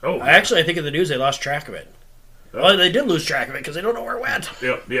rogue. Oh. I think in the news they lost track of it. Oh. Well, they did lose track of it because they don't know where it went.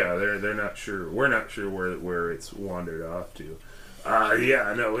 Yeah, they're not sure. We're not sure where it's wandered off to.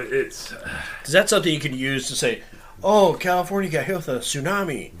 It's. Is that something you can use to say, oh, California got hit with a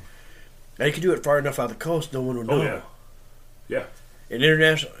tsunami? Now you can do it far enough out the coast, no one would know. Oh, yeah. In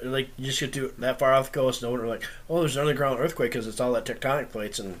international, like, you just get to that far off the coast, no one would like, oh, there's an underground earthquake because it's all that tectonic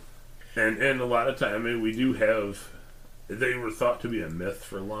plates. And a lot of time, I mean, we do have, they were thought to be a myth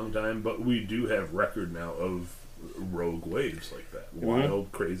for a long time, but we do have record now of rogue waves like that.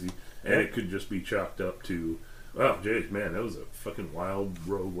 Wild, crazy. And it could just be chalked up to, well, geez, man, that was a fucking wild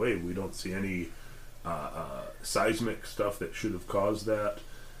rogue wave. We don't see any seismic stuff that should have caused that.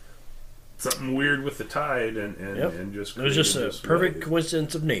 Something weird with the tide and just it was just a perfect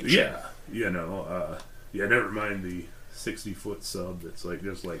coincidence of nature. Yeah, never mind the 60-foot sub that's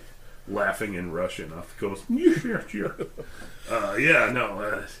just laughing in Russian off the coast.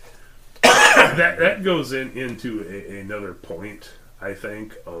 That goes into another point, I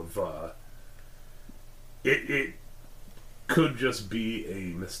think, of it could just be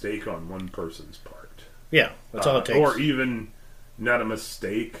a mistake on one person's part. Yeah, that's all it takes. Or even not a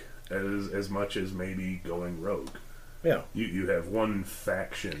mistake as much as maybe going rogue. Yeah. You have one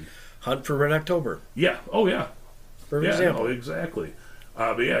faction. Hunt for Red October. Yeah. Oh, yeah. For example. No, exactly.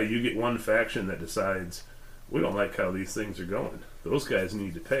 But you get one faction that decides, we don't like how these things are going. Those guys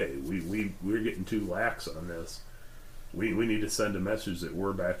need to pay. We're getting too lax on this. We need to send a message that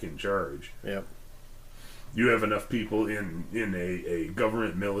we're back in charge. Yep. You have enough people in a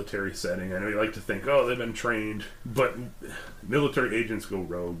government military setting. I know you like to think, oh, they've been trained, but military agents go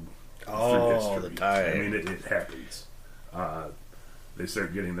rogue. All the time. I mean, it happens. They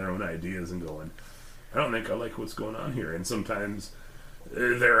start getting their own ideas and going, I don't think I like what's going on here. And sometimes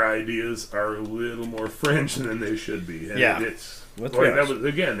their ideas are a little more fringe than they should be. And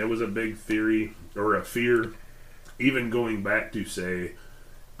it was a big theory or a fear, even going back to say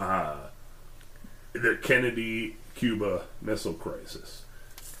the Kennedy-Cuba Missile Crisis.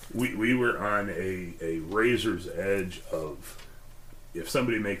 We were on a razor's edge of, if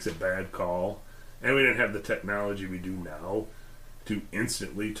somebody makes a bad call, and we didn't have the technology we do now to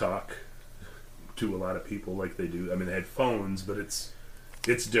instantly talk to a lot of people like they do. I mean, they had phones, but it's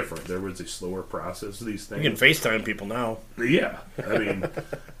different. There was a slower process of these things. You can FaceTime people now. Yeah, I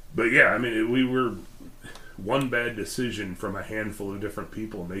mean, we were one bad decision from a handful of different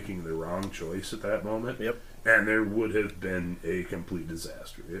people making the wrong choice at that moment. Yep. And there would have been a complete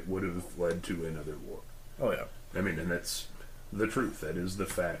disaster. It would have led to another war. Oh, yeah. I mean, and that's the truth. That is the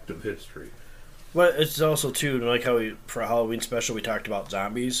fact of history. Well, it's also, too, like how for a Halloween special we talked about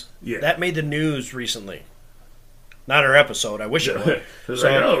zombies. Yeah. That made the news recently. Not our episode. I wish it would.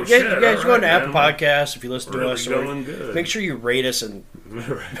 So, you guys go to Apple Podcasts if you listen to us. Good. Make sure you rate us and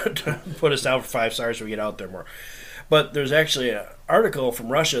put us down for 5 stars so we get out there more. But there's actually an article from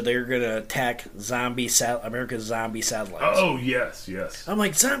Russia. They're going to attack America's zombie satellites. Oh, yes. I'm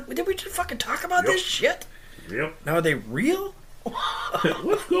like, did we just fucking talk about this shit? Yep. Now, are they real?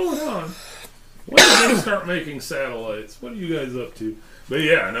 What's going on? When did they start making satellites? What are you guys up to? But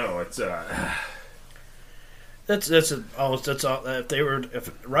yeah, no, it's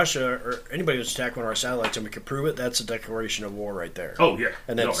if Russia or anybody was attack one of our satellites and we could prove it, that's a declaration of war right there. Oh yeah,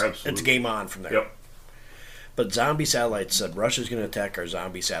 and it's game on from there. Yep. But zombie satellites said Russia's going to attack our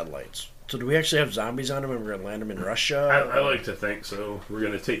zombie satellites. So do we actually have zombies on them and we're going to land them in Russia? I like to think so. We're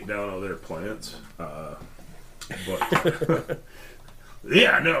going to take down all their plants. But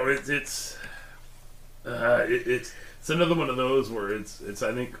yeah, no, it's another one of those where it's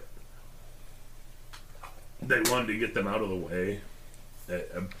I think they wanted to get them out of the way,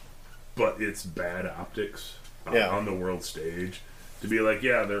 but it's bad optics on the world stage to be like,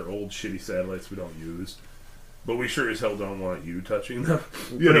 yeah, they're old shitty satellites we don't use. But we sure as hell don't want you touching them.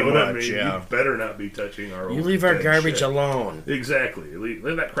 You know what I mean? Yeah. You better not be touching our. You leave our garbage alone. Exactly. Leave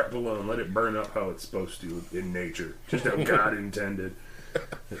that crap alone. Let it burn up how it's supposed to in nature, just how God intended.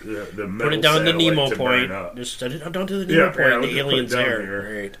 The put it down the Nemo point. Just set it down to the Nemo point. The aliens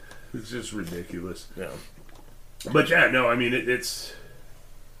there. Right. It's just ridiculous. Yeah. But yeah, no. I mean, it's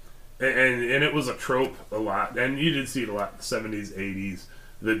and it was a trope a lot, and you did see it a lot in the 70s, 80s.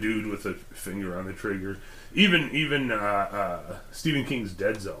 The dude with the finger on the trigger. Even Stephen King's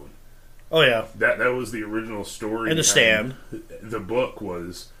Dead Zone. Oh yeah, that was the original story. And The Stand. The book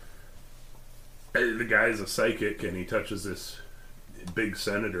was the guy's a psychic and he touches this big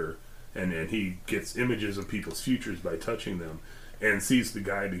senator and he gets images of people's futures by touching them and sees the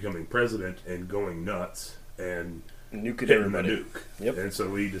guy becoming president and going nuts and nuking everybody. The nuke. Yep. And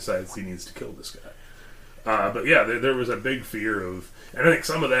so he decides he needs to kill this guy. But yeah, there was a big fear of, and I think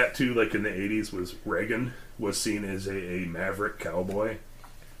some of that too, like in the 80s, was Reagan was seen as a maverick cowboy.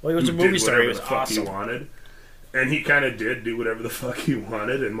 Well, he was a movie star. He was awesome. He wanted, and he kind of did do whatever the fuck he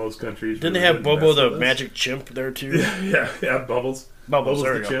wanted in most countries. Didn't they have Bobo the magic chimp there too? Yeah, Bubbles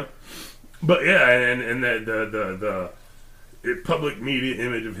the chimp. But yeah, and the public media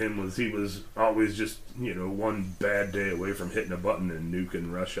image of him was he was always just one bad day away from hitting a button and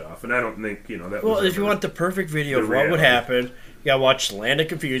nuking Russia off, and I don't think that. Well, if you want the perfect video of what would happen, you gotta watch Land of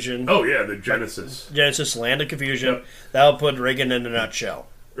Confusion. Oh yeah, the Genesis Land of Confusion. Yep. That'll put Reagan in a nutshell.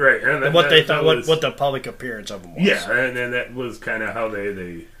 Right, and what they thought, what the public appearance of him was. Yeah, and that was kind of how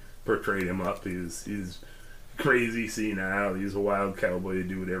they portrayed him up. He's crazy, senile. He's a wild cowboy to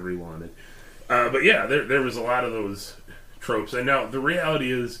do whatever he wanted. But yeah, there was a lot of those tropes. And now the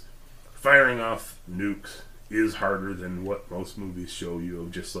reality is, firing off nukes is harder than what most movies show you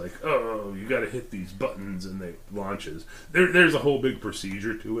of just like, oh, you got to hit these buttons and they launches. There's a whole big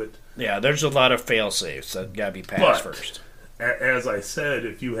procedure to it. Yeah, there's a lot of fail safes that got to be passed first. As I said,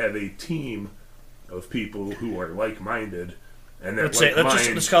 if you have a team of people who are like-minded, and that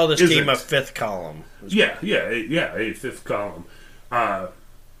let's call this team a fifth column. A fifth column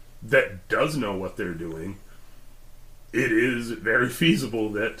that does know what they're doing. It is very feasible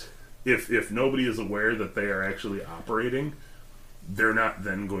that if nobody is aware that they are actually operating, they're not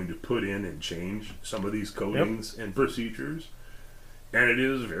then going to put in and change some of these codings and procedures. And it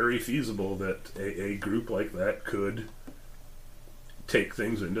is very feasible that a group like that could take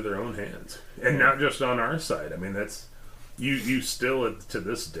things into their own hands. And not just on our side. I mean, that's you still, to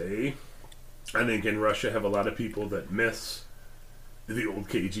this day, I think in Russia have a lot of people that miss the old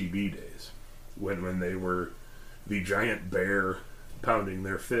KGB days when they were the giant bear pounding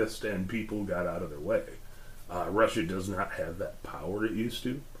their fist and people got out of their way. Russia does not have that power it used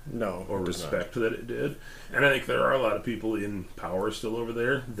to. No. Or respect that it did. And I think there are a lot of people in power still over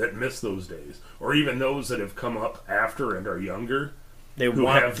there that miss those days. Or even those that have come up after and are younger. They who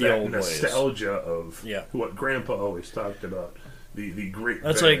want have the that old nostalgia of what Grandpa always talked about. The great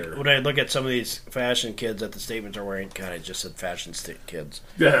That's bear. like when I look at some of these fashion kids that the statements are wearing. God, I just said fashion kids.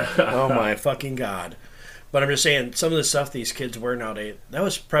 Oh my fucking God. But I'm just saying, some of the stuff these kids wear nowadays, that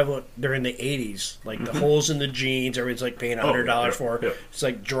was prevalent during the 80s. Like the holes in the jeans, everybody's like paying $100 for. Yeah. It's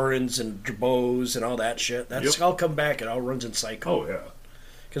like Jordans and Bows and all that shit. That's all come back. It all runs in cycle. Oh, yeah.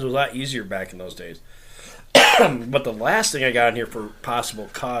 Because it was a lot easier back in those days. But the last thing I got in here for possible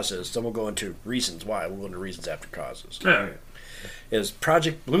causes, then we'll go into reasons why. We'll go into reasons after causes. Is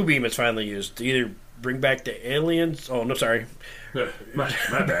Project Bluebeam is finally used to either bring back the aliens. Oh, no, sorry. My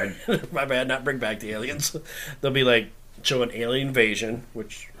bad. My bad, not bring back the aliens. They'll be like, show an alien invasion,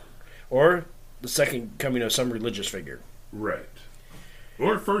 or the second coming of some religious figure. Right.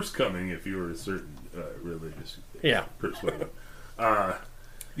 Or first coming if you were a certain religious persuasion.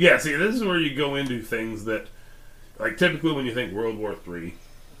 See, this is where you go into things that, like typically when you think World War III,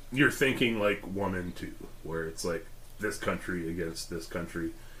 you're thinking like 1 and 2, where it's like this country against this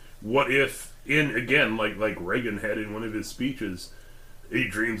country. What if, again, like Reagan had in one of his speeches, he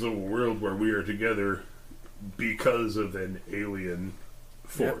dreams of a world where we are together because of an alien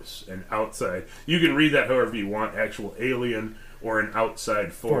force, an outside. You can read that however you want, actual alien or an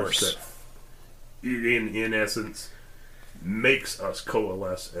outside force. That, in essence, makes us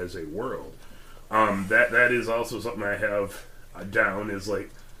coalesce as a world. That is also something I have down, is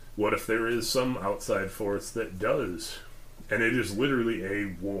like, what if there is some outside force that does, and it is literally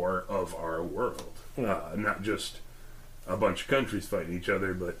a war of our world, not just a bunch of countries fighting each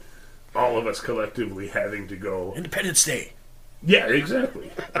other, but all of us collectively having to go Independence Day. Yeah, exactly.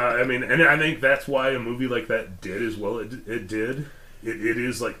 I mean, and I think that's why a movie like that did as well. It did. It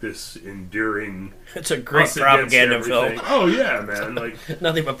is like this enduring. It's a great propaganda film. Oh yeah, man! Like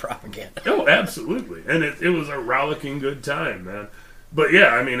nothing but propaganda. Oh, absolutely, and it was a rollicking good time, man. But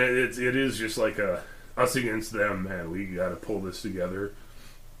yeah, I mean, it is just like us against them, man. We got to pull this together.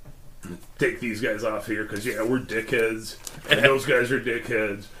 Take these guys off here because we're dickheads, and those guys are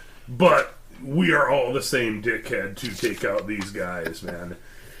dickheads, but we are all the same dickhead to take out these guys, man.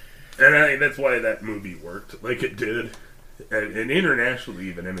 And I think that's why that movie worked like it did. And internationally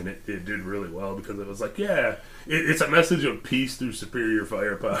even, I mean, it did really well because it was like, it's a message of peace through superior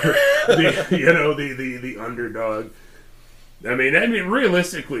firepower. the underdog. I mean,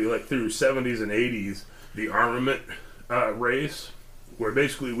 realistically, like through 70s and 80s, the armament race, where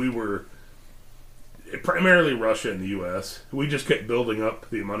basically we were primarily Russia and the U.S., we just kept building up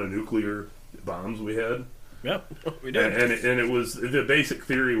the amount of nuclear bombs we had. Yep, we did. And it was, the basic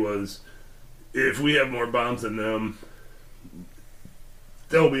theory was, if we have more bombs than them,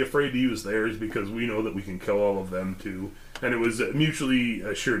 they'll be afraid to use theirs because we know that we can kill all of them too. And it was mutually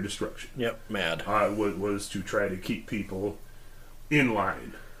assured destruction. Yep, mad. Was to try to keep people in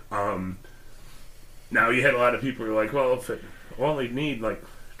line. Now you had a lot of people who were like, well, if it only need like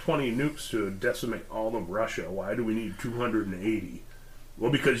 20 nukes to decimate all of Russia, why do we need 280?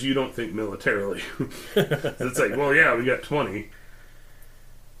 Well, because you don't think militarily. It's like, well, yeah, we got 20,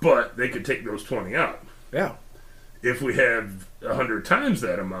 but they could take those 20 out. Yeah. If we have 100 times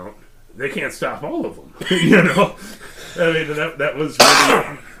that amount, they can't stop all of them. I mean, that was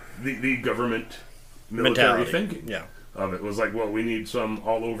really the government military thinking. Yeah. Of it was like, well, we need some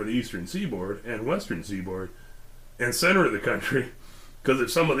all over the eastern seaboard and western seaboard and center of the country, because if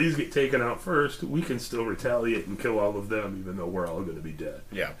some of these get taken out first, we can still retaliate and kill all of them, even though we're all going to be dead.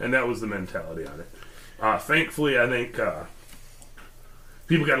 Yeah. And that was the mentality on it. Thankfully, I think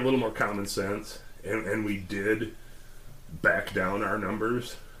people got a little more common sense, and we did back down our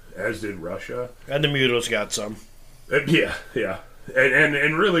numbers, as did Russia. And the Mutos got some. Yeah.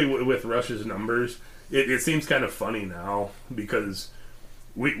 And really, with Russia's numbers, it seems kind of funny now, because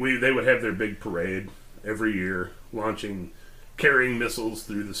they would have their big parade every year, carrying missiles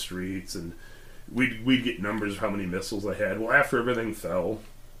through the streets, and we'd get numbers of how many missiles they had. Well, after everything fell,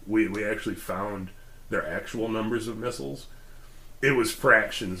 we actually found their actual numbers of missiles. It was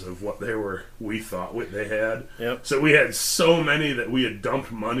fractions of what we thought they had. Yep. So we had so many that we had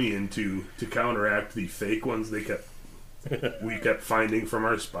dumped money into to counteract the fake ones we kept finding from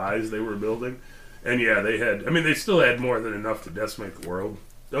our spies they were building. And they still had more than enough to decimate the world.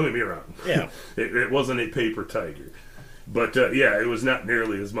 Don't get me wrong. Yeah. It wasn't a paper tiger. But, it was not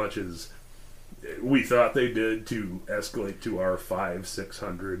nearly as much as we thought they did to escalate to our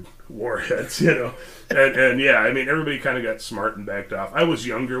 500-600 warheads, And everybody kind of got smart and backed off. I was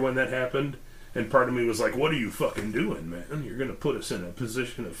younger when that happened, and part of me was like, what are you fucking doing, man? You're going to put us in a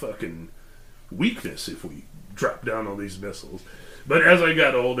position of fucking weakness if we drop down all these missiles. But as I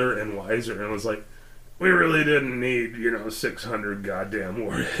got older and wiser, and I was like, we really didn't need, 600 goddamn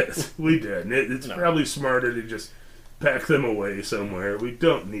warheads. We didn't. It's probably smarter to just pack them away somewhere. We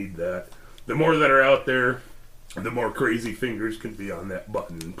don't need that. The more that are out there, the more crazy fingers can be on that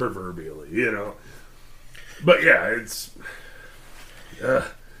button, proverbially, But yeah, it's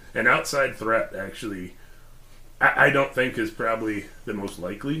an outside threat, actually, I don't think is probably the most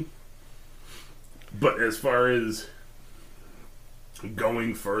likely. But as far as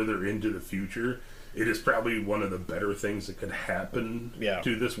going further into the future, it is probably one of the better things that could happen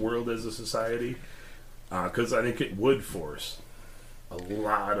to this world as a society. Because I think it would force a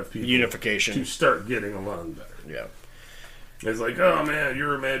lot of people unification to start getting along better. Yeah. It's like, oh man,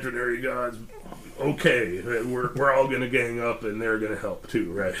 your imaginary gods, okay, we're all going to gang up and they're going to help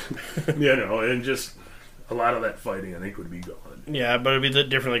too, right? And just a lot of that fighting I think would be gone. Yeah, but it'd be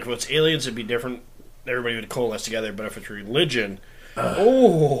different. Like if it's aliens, it'd be different. Everybody would coalesce together. But if it's religion,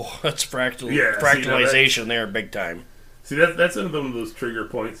 That's fractalization there, big time. See, that's one of those trigger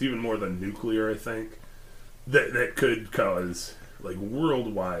points, even more than nuclear, I think, that could cause, like,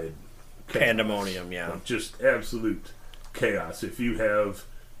 worldwide chaos. Pandemonium, yeah. Just absolute chaos. If you have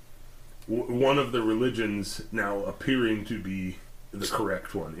one of the religions now appearing to be the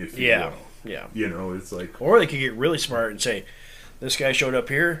correct one, if you will. Yeah. You know, it's like... Or they could get really smart and say, this guy showed up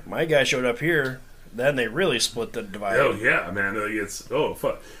here, my guy showed up here, then they really split the divide. Oh, yeah, man.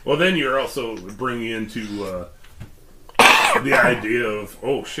 Fuck. Well, then you're also bringing into the idea of,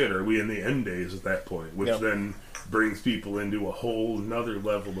 oh, shit, are we in the end days at that point? Which then brings people into a whole another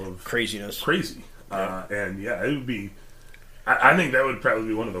level of... craziness. Crazy. And, yeah, it would be... I think that would probably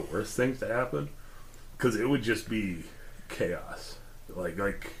be one of the worst things to happen. Because it would just be chaos. Like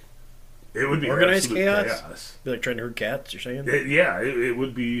it would be organized chaos. Be like trying to herd cats, you're saying? It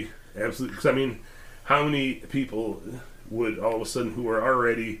would be absolutely. Because, I mean, how many people would all of a sudden, who are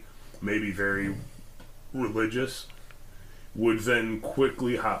already maybe very religious, would then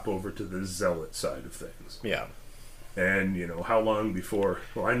quickly hop over to the zealot side of things? Yeah. And, you know, how long before,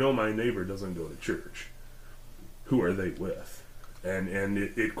 well, I know my neighbor doesn't go to church. Who are they with? And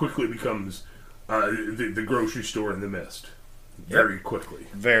it quickly becomes the grocery store in the mist. Very quickly.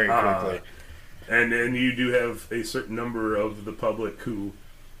 Very quickly. And then you do have a certain number of the public who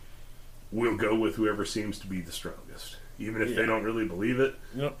will go with whoever seems to be the strongest. Even if they don't really believe it.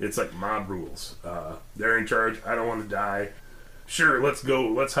 Yep. It's like mob rules. They're in charge. I don't want to die. Sure, let's go.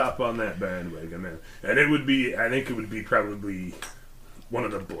 Let's hop on that bandwagon, man. And it would be, I think it would be probably one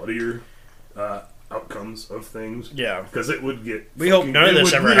of the bloodier outcomes of things. Yeah. Because it would get... We hope none of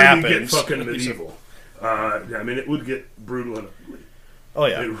this ever happens. It would get fucking medieval. I mean, it would get brutal and ugly. Oh,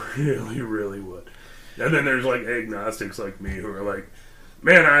 yeah. It really, really would. And then there's, like, agnostics like me who are like,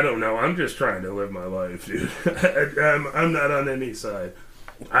 man, I don't know. I'm just trying to live my life, dude. I'm not on any side.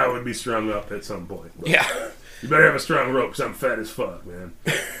 I would be strung up at some point. Yeah. You better have a strong rope because I'm fat as fuck, man.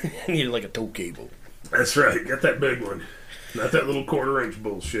 You need, like, a tow cable. That's right. Get that big one. Not that little quarter-inch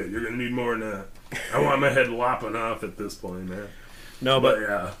bullshit. You're going to need more than that. I want my head lopping off at this point, man. No,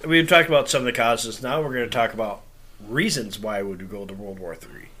 but we've talked about some of the causes. Now we're going to talk about reasons why would we go to World War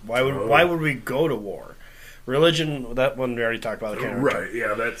III. Why would we go to war? Religion, that one we already talked about. Right,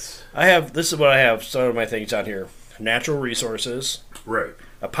 yeah, that's... This is what I have, some of my things on here. Natural resources. Right.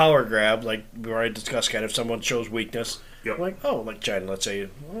 A power grab, like we already discussed, kind of someone shows weakness. Yep. Like China, let's say,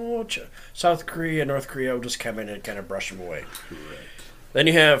 South Korea, North Korea will just come in and kind of brush them away. Correct. Then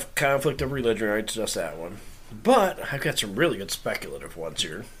you have conflict of religion, right? Just that one. But I've got some really good speculative ones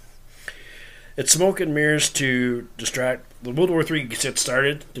here. It's smoke and mirrors to distract. The World War III gets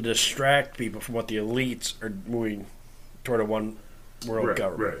started to distract people from what the elites are moving toward a one world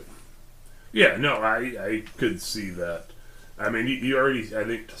government. Right. Yeah, no, I could see that. I mean, you already, I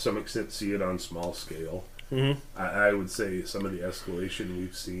think, to some extent, see it on small scale. Mm-hmm. I would say some of the escalation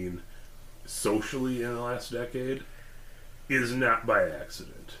we've seen socially in the last decade is not by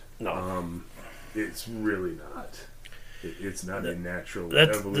accident. No. It's really not. It's not a natural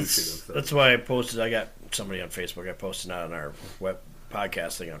evolution of things. That's why I posted. I got somebody on Facebook. I posted that on our web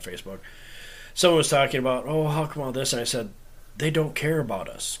podcast thing on Facebook. Someone was talking about, how come all this? And I said, they don't care about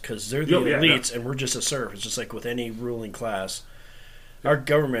us because they're the elites and we're just a serf. It's just like with any ruling class. Our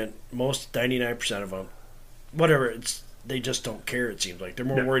government, most 99% of them, whatever, they just don't care, it seems like. They're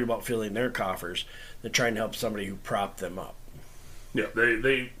more worried about filling their coffers than trying to help somebody who propped them up. Yeah,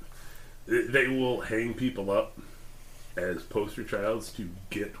 they will hang people up as poster childs to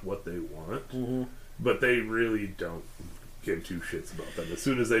get what they want, but they really don't give two shits about them. As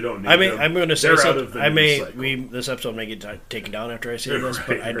soon as they don't need them, I'm going to say something. This episode may get taken down after I say this,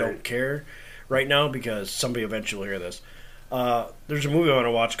 but I don't care right now because somebody eventually will hear this. There's a movie I want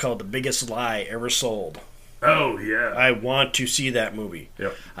to watch called The Biggest Lie Ever Sold. Oh, yeah. I want to see that movie.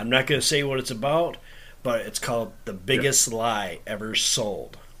 Yep. I'm not going to say what it's about, but it's called The Biggest Lie Ever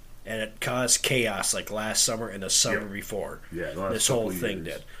Sold. And it caused chaos like last summer and the summer before. Yeah, this whole thing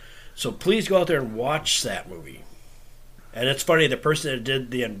did. So please go out there and watch that movie. And it's funny, the person that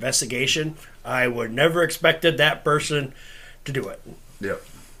did the investigation, I would never expected that person to do it. Yep.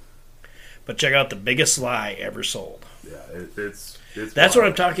 But check out The Biggest Lie Ever Sold. Yeah, it's that's what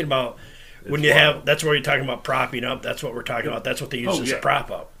I'm talking about. When you have, that's where you're talking about propping up. That's what we're talking about. That's what they use as a prop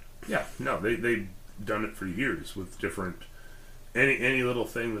up. Yeah, no, they've done it for years with different any little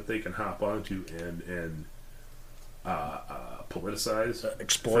thing that they can hop onto and politicize,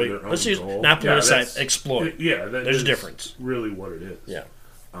 exploit. Let's use not politicize, exploit. Yeah, there's a difference. Really, what it is. Yeah.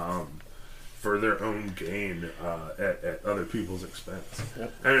 For their own gain at other people's expense.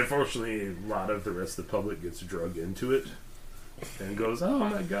 Yep. And unfortunately, a lot of the rest of the public gets drug into it and goes, "Oh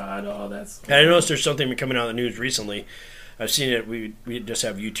my God, oh that's." And I noticed there's something coming out in the news recently. I've seen it. We just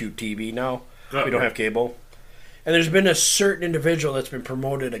have YouTube TV now. We don't have cable. And there's been a certain individual that's been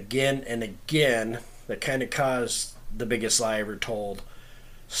promoted again and again that kind of caused the biggest lie ever told.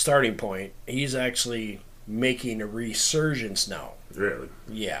 Starting Point. He's actually making a resurgence now. Really?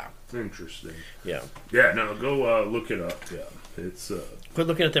 Yeah. Interesting. Yeah. Yeah. No, go look it up. Yeah, it's. Quit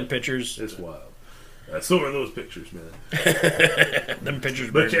looking at them pictures. It's wild. So are those pictures, man. Them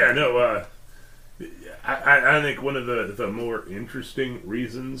pictures. But yeah, no. I think one of the more interesting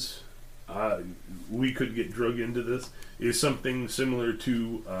reasons we could get drug into this is something similar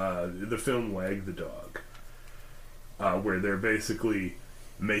to the film Wag the Dog, where they're basically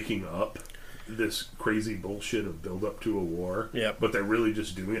making up this crazy bullshit of build up to a war. Yep. But they're really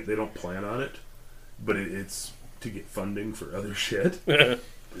just doing it. They don't plan on it, but it's to get funding for other shit.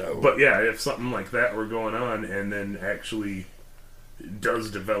 No. But yeah, if something like that were going on and then actually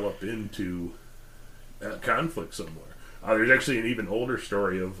does develop into conflict somewhere. There's actually an even older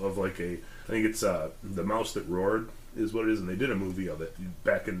story of like I think it's The Mouse That Roared is what it is, and they did a movie of it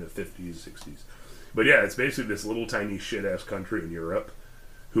back in the 50s, 60s. But yeah, it's basically this little tiny shit-ass country in Europe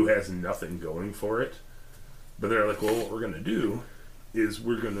who has nothing going for it. But they're like, well, what we're going to do is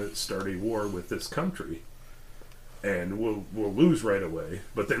we're going to start a war with this country, and we'll lose right away,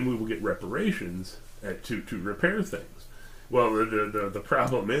 but then we will get reparations to repair things. Well, the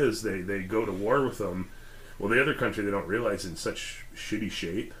problem is they go to war with them. Well, the other country, they don't realize in such shitty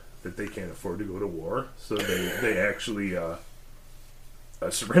shape that they can't afford to go to war, so they actually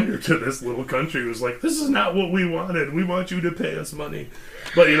surrender to this little country who's like, this is not what we wanted. We want you to pay us money.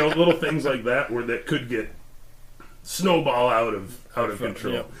 But little things like that where that could get snowball out of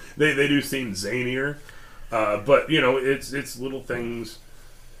control. Yeah. They do seem zanier, but it's little things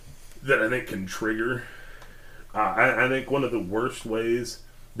that I think can trigger. I think one of the worst ways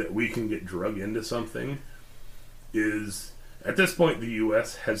that we can get drug into something is, at this point, the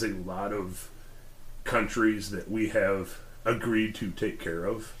U.S. has a lot of countries that we have agreed to take care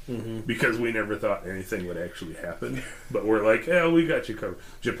of because we never thought anything would actually happen. But we're like, yeah, we got you covered.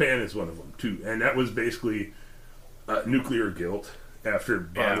 Japan is one of them, too. And that was basically nuclear guilt after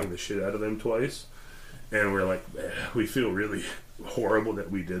bombing the shit out of them twice. And we're like, we feel really horrible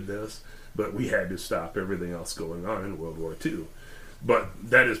that we did this, but we had to stop everything else going on in World War II. But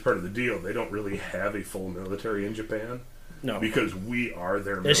that is part of the deal. They don't really have a full military in Japan. No. Because we are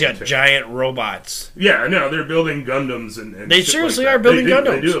their military. They just got giant robots. Yeah, no, they're building Gundams and they seriously are building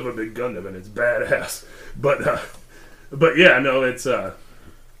Gundams. They do have a big Gundam, and it's badass. But yeah, no, it's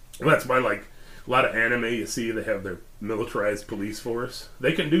that's why, like, a lot of anime you see, they have their militarized police force.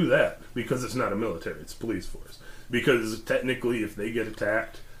 They can do that because it's not a military, it's a police force. Because technically, if they get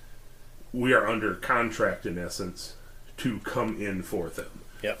attacked, we are under contract, in essence, to come in for them.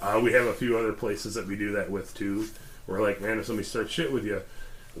 Yep. We have a few other places that we do that with, too. We're like, man, if somebody starts shit with you,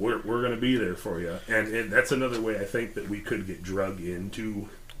 we're going to be there for you. And that's another way I think that we could get drug into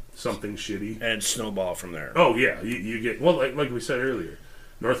something shitty. And snowball from there. Oh, yeah. You get, well, like we said earlier,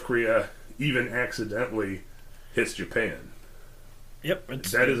 North Korea even accidentally hits Japan. Yep.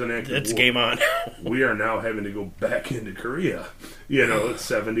 That is an active war. Game on. We are now having to go back into Korea,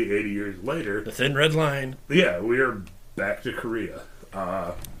 70, 80 years later. The thin red line. Yeah, we are back to Korea.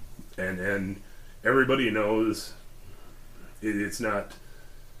 And everybody knows it's not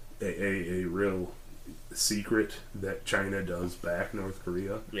a real secret that China does back North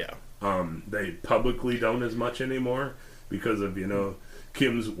Korea. Yeah. They publicly don't as much anymore because of,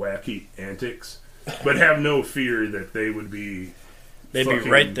 Kim's wacky antics. But have no fear that they would be... They'd be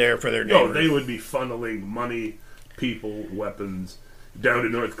right there for their neighbors. No, they would be funneling money, people, weapons down to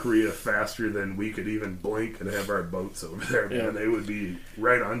North Korea faster than we could even blink and have our boats over there. Yeah. And they would be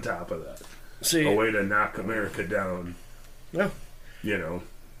right on top of that. See, a way to knock America down. Yeah.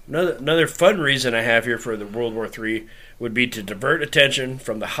 Another fun reason I have here for the World War III would be to divert attention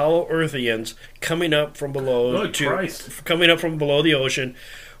from the Hollow Earthians coming up from below from below the ocean,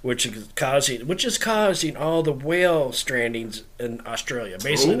 which is causing all the whale strandings in Australia.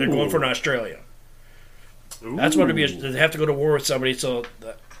 Basically, they're going for Australia. Ooh. That's what it'd be. They have to go to war with somebody. So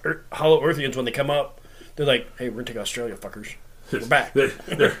the Hollow Earthians, when they come up, they're like, "Hey, we're gonna take Australia, fuckers. We're back."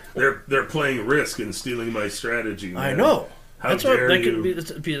 they're playing Risk and stealing my strategy. Man. I know. That's what that could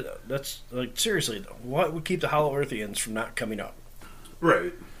be. That's like, seriously, what would keep the Hollow Earthians from not coming up?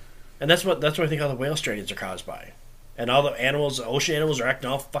 Right. And that's what I think all the whale strandings are caused by. And all the animals, the ocean animals, are acting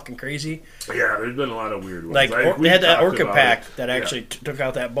all fucking crazy. Yeah, there's been a lot of weird ones. Like, they had that orca pack that actually took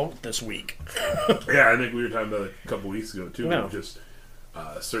out that boat this week. Yeah, I think we were talking about it a couple weeks ago, too. No. Just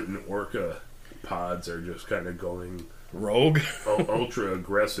certain orca pods are just kind of going rogue, ultra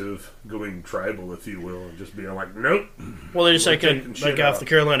aggressive, going tribal, if you will, and just being like, nope. Well, they just like off the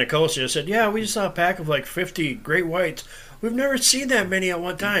Carolina coast, they just said, yeah, we just saw a pack of like 50 great whites. We've never seen that many at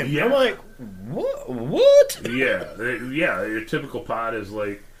one time. Yeah. I'm like, what? Yeah. Your typical pod is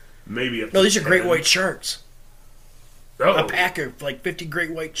like maybe no, these are great white sharks. Oh. A pack of like 50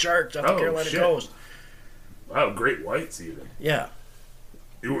 great white sharks off the Carolina coast. Wow, great whites even. Yeah.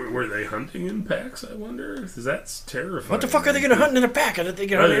 Were they hunting in packs, I wonder? Because that's terrifying. What the fuck are they going to hunt in a pack? I don't think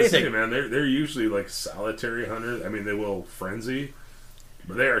they can hunt anything. Say, man, they're usually like solitary hunters. I mean, they will frenzy,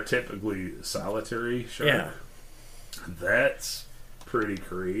 but they are typically solitary shark. Yeah. That's pretty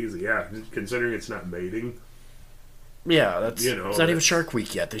crazy. Yeah, considering it's not mating. Yeah, that's it's not even Shark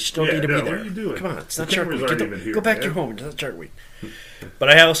Week yet. They still need to be there. What are you doing? Come on, it's not Shark Week. Go back to your home. It's not Shark Week. But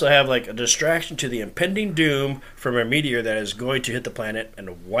I also have like a distraction to the impending doom from a meteor that is going to hit the planet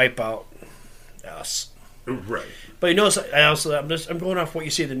and wipe out us. Right. But you notice, I'm going off what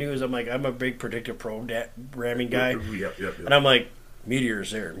you see in the news. I'm like, I'm a big predictive programming guy. Yep. And I'm like, meteors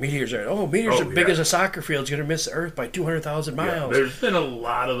there. Oh, meteors are big as a soccer field. It's going to miss the Earth by 200,000 miles. Yeah, there's been a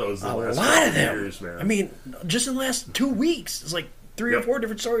lot of those. A lot of them. Years, man. I mean, just in the last 2 weeks, it's like 3 or 4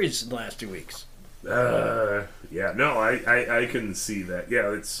 different stories in the last 2 weeks. Yeah. No, I can see that.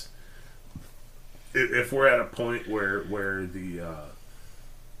 Yeah, it's if we're at a point where the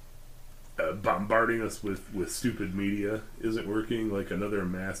bombarding us with stupid media isn't working, like another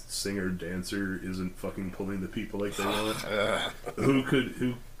masked singer dancer isn't fucking pulling the people like they want. Who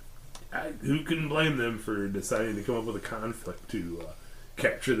can blame them for deciding to come up with a conflict to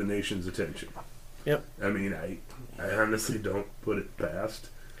capture the nation's attention? Yep. I mean, I honestly don't put it past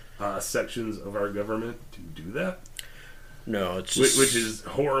sections of our government to do that. No, it's just... which is a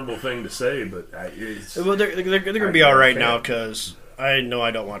horrible thing to say, but well, they're going to be all right now because I know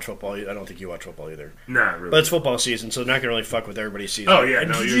I don't watch football. I don't think you watch football either. Nah, really. But it's football season, so they're not going to really fuck with everybody's season. Oh, yeah,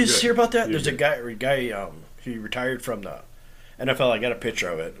 and did you just hear about that? There's a guy he retired from the NFL. I got a picture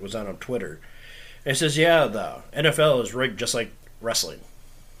of it. It was on Twitter. And it says, yeah, the NFL is rigged just like wrestling.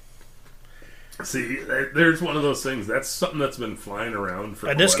 See, there's one of those things. That's something that's been flying around for.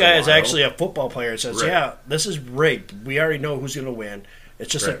 And this guy is actually a football player. It says, yeah, this is rigged. We already know who's going to win.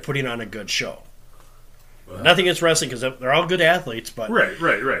 It's just like putting on a good show. Nothing against wrestling because they're all good athletes, but right.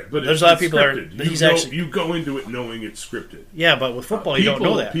 But there's a lot of people you go into it knowing it's scripted. Yeah, but with football, you don't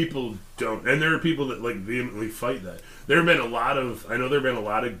know that. People don't, and there are people that like vehemently fight that. There have been a lot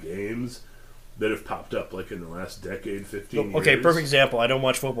of games that have popped up like in the last decade, 15 years. Okay, perfect example. I don't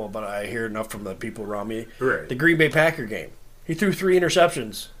watch football, but I hear enough from the people around me. Right. The Green Bay Packer game. He threw 3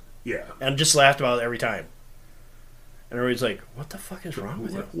 interceptions. Yeah. And just laughed about it every time. And everybody's like, what the fuck is wrong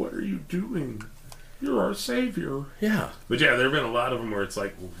with you? What are you doing? You're our savior. Yeah. But yeah, there have been a lot of them where it's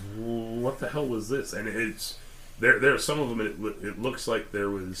like, what the hell was this? And it's there are some of them, it looks like there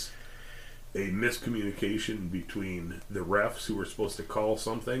was a miscommunication between the refs who were supposed to call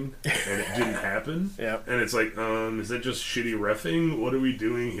something and it didn't happen. Yeah. And it's like, is that just shitty reffing? What are we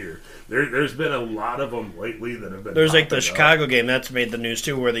doing here? There's been a lot of them lately that have been. There's like the Chicago game that's made the news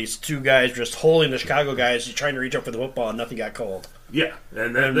too, where these 2 guys just holding the Chicago guys trying to reach up for the football and nothing got called. Yeah,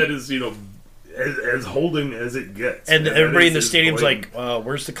 and that is as holding as it gets. And everybody in the stadium's like,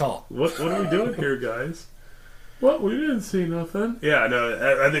 where's the call? What are we doing here, guys? Well, we didn't see nothing. Yeah,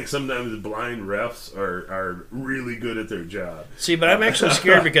 no, I think sometimes blind refs are really good at their job. See, but I'm actually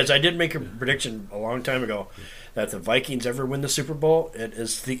scared because I did make a prediction a long time ago that if the Vikings ever win the Super Bowl, it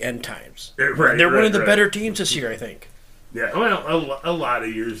is the end times. They're one of the better teams this year, I think. Yeah, well, a lot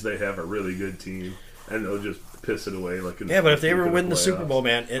of years they have a really good team, and they'll just piss it away. But if they ever win the Super Bowl,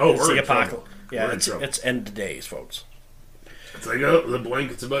 man, it's the apocalypse. Yeah, it's end of days, folks. It's like, the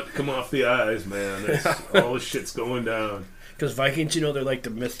blanket's about to come off the eyes, man. All the shit's going down. Because Vikings, they're like the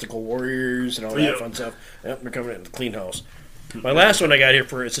mystical warriors and all that fun stuff. Yep, they're coming in the clean house. My last one I got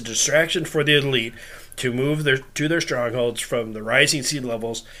here it's a distraction for the elite to move to their strongholds from the rising sea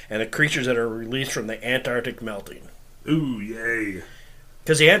levels and the creatures that are released from the Antarctic melting. Ooh, yay.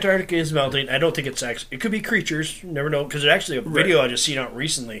 Because the Antarctic is melting. I don't think it's actually... It could be creatures. You never know. Because there's actually a video I just seen out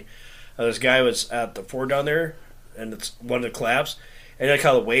recently. This guy was at the fort down there, and it's one of the collapse. And like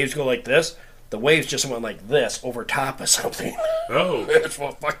how the waves go like this. The waves just went like this over top of something. Oh. It's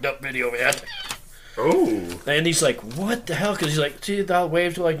a fucked up video, man. Oh. And he's like, what the hell? Because he's like, see, the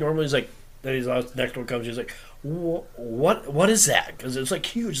waves are like normal. He's like, then the next one comes. He's like, what is that? Because it's like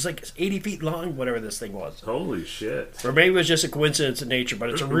huge. It's like 80 feet long, whatever this thing was. Holy shit. Or maybe it was just a coincidence in nature, but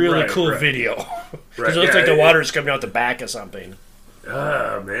it's a really cool video. Because it looks like the water is coming out the back of something.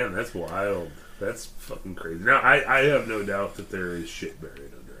 Ah, man, that's wild. That's fucking crazy. Now, I have no doubt that there is shit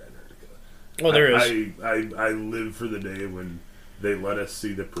buried under Antarctica. Well, there is. I live for the day when they let us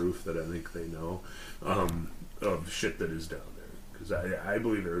see the proof that I think they know of shit that is down there. Because I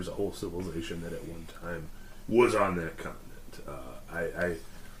believe there was a whole civilization that at one time was on that continent.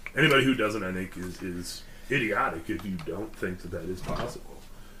 Anybody who doesn't, I think, is idiotic if you don't think that is possible.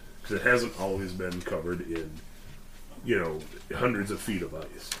 Because it hasn't always been covered in, hundreds of feet of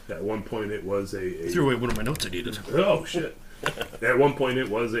ice. At one point, it was threw away one of my notes I needed. Oh, shit. At one point, it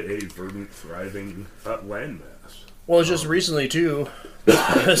was a verdant, thriving landmass. Well, it's just recently, too.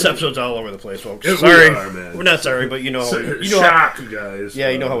 This episode's all over the place, folks. Sorry. Man. We're not sorry, but you know shock, guys. Yeah,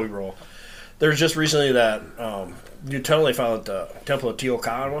 you know how we roll. There's just recently that new tunnel they found at the Temple of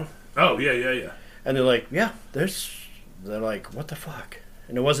Teotihuacan. Oh, yeah. And they're like, they're like, what the fuck?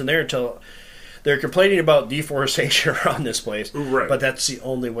 And it wasn't there until... They're complaining about deforestation around this place. Right. But that's the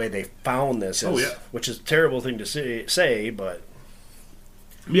only way they found this. Which is a terrible thing to say, but...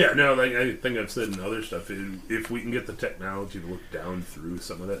 Yeah, no, I think I've said in other stuff, if we can get the technology to look down through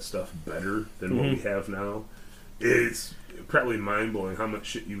some of that stuff better than what we have now, it's probably mind-blowing how much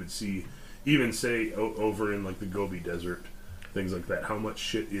shit you would see, even say over in like the Gobi Desert, things like that, how much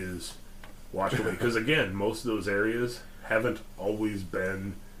shit is washed away. Because again, most of those areas haven't always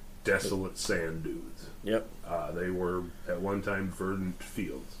been desolate sand dunes. Yep. They were at one time verdant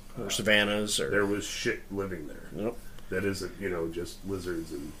fields. Or savannas. There was shit living there. Yep. That isn't, just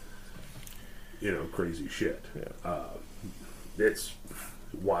lizards and, crazy shit. Yeah. It's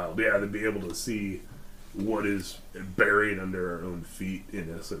wild. Yeah, to be able to see what is buried under our own feet,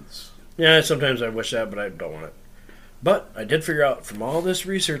 in essence. Yeah, sometimes I wish that, but I don't want it. But I did figure out, from all this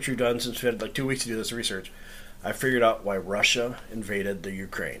research we've done, since we had like 2 weeks to do this research, I figured out why Russia invaded the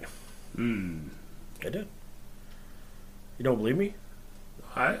Ukraine. I did. You don't believe me?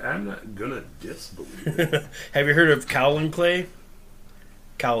 I'm not gonna disbelieve it. Have you heard of kaolin clay?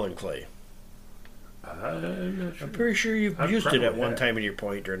 Kaolin clay. I'm not sure. I'm pretty sure you've used it at one time in your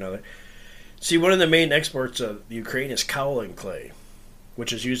point or another. See, one of the main exports of Ukraine is kaolin clay,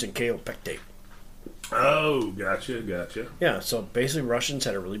 which is used in kaolin. Oh, gotcha. Yeah, so basically Russians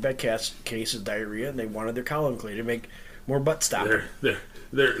had a really bad case of diarrhea, and they wanted their kaolin clay to make more butt stopper. Their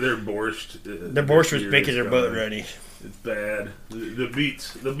borscht. Their borscht was making their butt ready. It's bad. The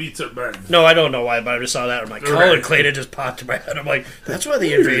beets are bad. No, I don't know why, but I just saw that. I'm like, kaolin clay just popped in my head. I'm like, that's why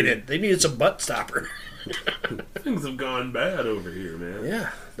they invaded. They needed some butt stopper. Things have gone bad over here, man. Yeah,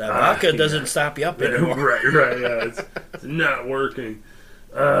 that vodka doesn't stop you up anymore. Right. Yeah, it's not working.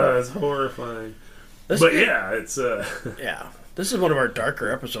 It's horrifying. It's yeah. This is one of our darker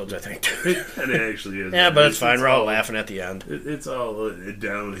episodes, I think. It kind of actually is. Yeah, but it's fine. We're all laughing at the end. It's all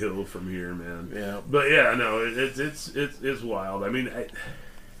downhill from here, man. Yeah. But yeah, no, it's wild. I mean,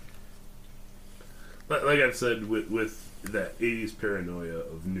 like I've said, with that 80s paranoia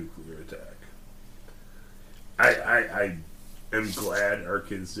of nuclear attack, I am glad our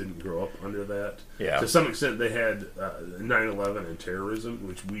kids didn't grow up under that. Yeah. To some extent, they had 9/11 and terrorism,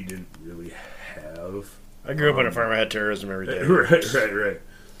 which we didn't really have. I grew up on a farm. I had terrorism every day. Right.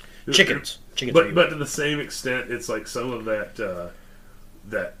 Chickens. But to the same extent, it's like some of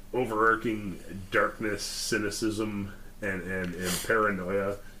that overarching darkness, cynicism, and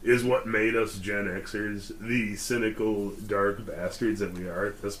paranoia is what made us Gen Xers the cynical, dark bastards that we are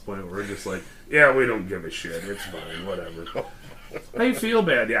at this point. We're just like, yeah, we don't give a shit. It's fine. Whatever. How you feel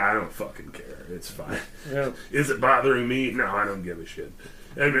bad? Yeah, I don't fucking care. It's fine. Yeah. Is it bothering me? No, I don't give a shit.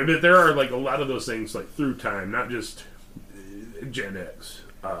 But there are like a lot of those things like through time, not just Gen X,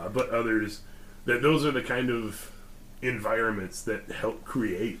 but others. Those are the kind of environments that help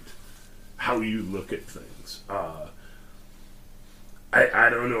create how you look at things. I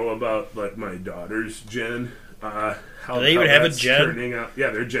don't know about like my daughter's Gen. How do they even have a Gen? Turning out. Yeah,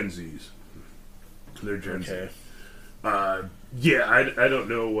 they're Gen Zs. They're Gen Z. Yeah, I don't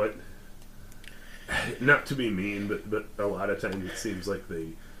know what. Not to be mean, but a lot of times it seems like they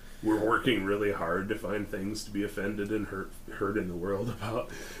were working really hard to find things to be offended and hurt in the world about,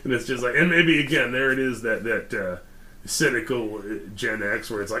 and it's just like, and maybe again there it is that cynical Gen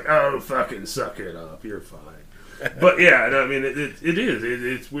X where it's like, oh fucking suck it up, you're fine. But yeah, I mean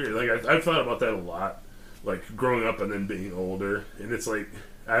it's weird. Like I've thought about that a lot, like growing up and then being older, and it's like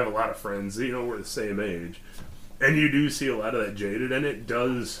I have a lot of friends, we're the same age, and you do see a lot of that jaded, and it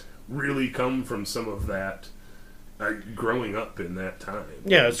does really come from some of that growing up in that time.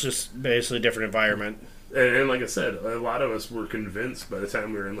 Yeah, it's just basically a different environment. And like I said, a lot of us were convinced by the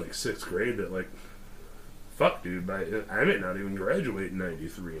time we were in like 6th grade that like, fuck dude, I may not even graduate in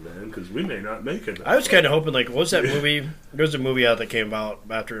 93, man, because we may not make it. I was kind of hoping, like, what was that movie? There was a movie out that came out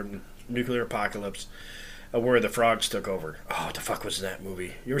after nuclear apocalypse where the frogs took over. Oh, what the fuck was that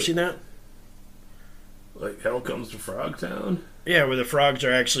movie? You ever seen that? Like Hell Comes to Frogtown? Yeah, where the frogs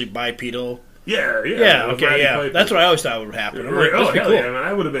are actually bipedal. Yeah. Yeah, okay, yeah. That's what I always thought would happen. I'm like, hell cool. yeah, man.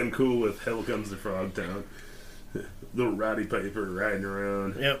 I would have been cool with Hell Comes to Frogtown. Little Roddy Piper riding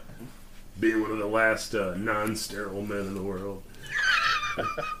around. Yep. Being one of the last non-sterile men in the world.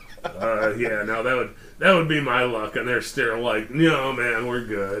 That would be my luck. And they're sterile like, no, man, we're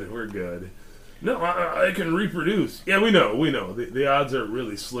good. No, I can reproduce. Yeah, we know. The odds are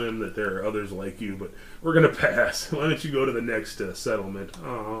really slim that there are others like you, but we're going to pass. Why don't you go to the next settlement?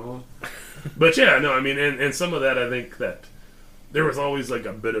 Oh. But yeah, no, I mean, and some of that, I think that there was always like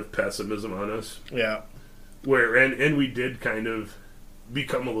a bit of pessimism on us. Yeah. Where, and we did kind of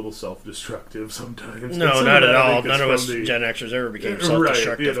become a little self-destructive sometimes. No, not at all. None of us Gen Xers ever became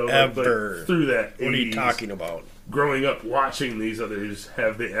self-destructive, ever. Through that 80s, what are you talking about? Growing up watching these others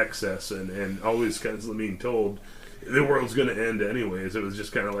have the excess and always kind of being told the world's going to end anyways, it was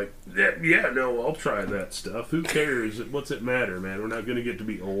just kind of like, yeah, no, I'll try that stuff. Who cares? What's it matter, man? We're not going to get to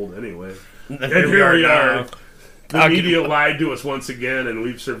be old anyway. And here we are. The media lied to us once again, and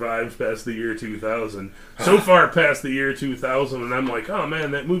we've survived past the year 2000. So far past the year 2000, and I'm like, oh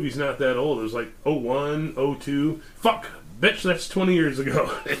man, that movie's not that old. It was like 01, 02. Fuck, bitch, that's 20 years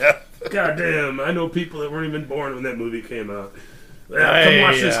ago. Yeah. God damn, I know people that weren't even born when that movie came out. Come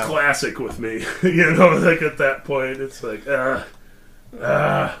watch this classic with me. You know, like at that point, it's like,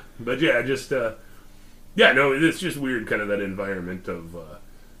 but yeah, just, no, it's just weird, kind of that environment of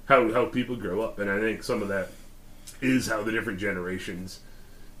how people grow up, and I think some of that is how the different generations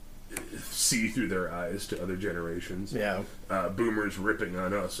see through their eyes to other generations. Yeah. Boomers ripping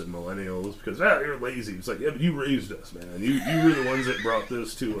on us and millennials because, you're lazy. It's like, yeah, but you raised us, man. You were the ones that brought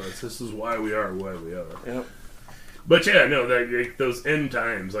this to us. This is why we are why we are. Yep. But yeah, no, those end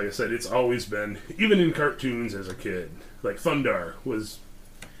times, like I said, it's always been, even in cartoons as a kid, like Thundar was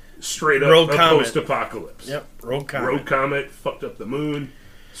straight up a post-apocalypse. Yep, Rogue Comet. Rogue Comet fucked up the moon,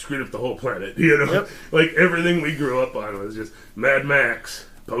 screwed up the whole planet, you know? Yep. Like, everything we grew up on was just Mad Max,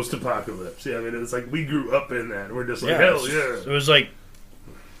 post-apocalypse. Yeah, I mean, it's like we grew up in that. We're just like, hell yeah. It was like,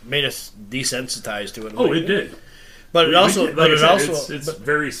 made us desensitized to it. Oh, it did. But it's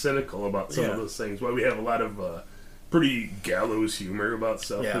very cynical about some of those things. Why we have a lot of pretty gallows humor about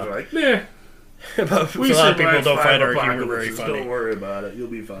stuff. Yeah. We're like, meh. But a lot of people don't find our humor very funny. Don't worry about it. You'll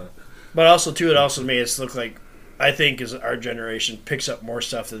be fine. But also, too, it also made us look like, I think, as our generation picks up more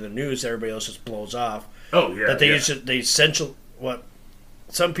stuff than the news, everybody else just blows off. Oh, yeah. That what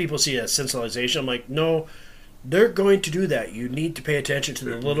some people see as sensationalization. I'm like, no, they're going to do that. You need to pay attention to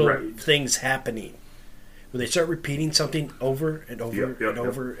the little things happening. When they start repeating something over and over and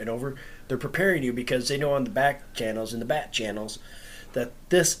over and over, they're preparing you because they know on the back channels and the bat channels that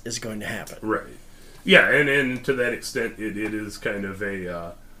this is going to happen. Right. Yeah, and to that extent, it is kind of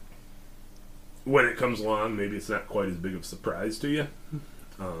a, when it comes along, maybe it's not quite as big of a surprise to you.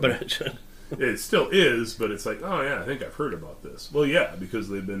 But it still is, but it's like, oh yeah, I think I've heard about this. Well, yeah, because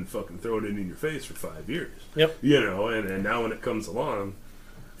they've been fucking throwing it in your face for 5 years. Yep. You know, and now when it comes along,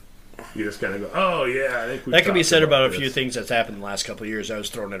 you just kind of go, oh yeah, I think we. That can be said about a few things that's happened in the last couple of years. That was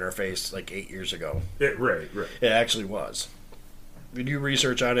thrown in our face like 8 years ago. Right. It actually was. If you do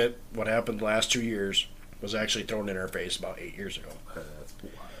research on it, what happened the last 2 years was actually thrown in our face about 8 years ago. That's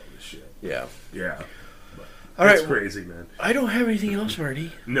wild as shit. Yeah. Yeah. All right, crazy, man. I don't have anything else,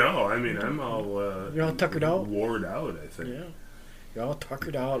 Marty. No, I mean, I'm all... You're all tuckered out? Ward out, I think. Yeah. You're all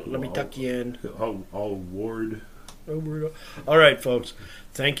tuckered out. Let me tuck you in. All ward. All right, folks.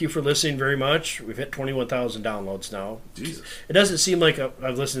 Thank you for listening very much. We've hit 21,000 downloads now. Jesus. It doesn't seem like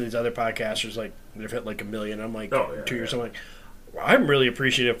I've listened to these other podcasters, like, they've hit like 1 million. I'm like, 2 years. I'm like, well, I'm really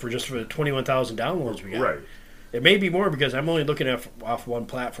appreciative for the 21,000 downloads we got. Right. It may be more because I'm only looking at off one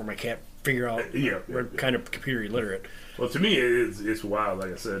platform. I can't figure out. We're kind of computer illiterate. Well, to me, it's wild.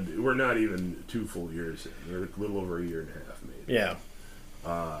 Like I said, we're not even 2 full years in. We're a little over a year and a half, maybe. Yeah.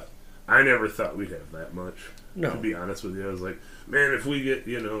 I never thought we'd have that much. No. To be honest with you, I was like, man, if we get,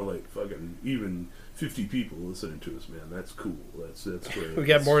 like fucking even 50 people listening to us, man, that's cool. That's great. We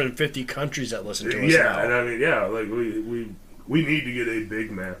got more than 50 countries that listen to us now. And I mean, like we need to get a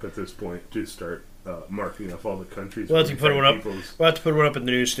big map at this point to start marking off all the countries. We'll have to put one up. We'll have to put one up in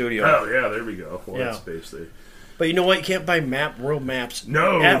the new studio. Oh yeah, there we go. We'll have space there. But you know what? You can't buy world maps.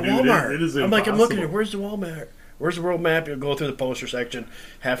 No, at dude, Walmart. It is impossible. I'm like, I'm looking at where's the Walmart? Where's the world map? You'll go through the poster section.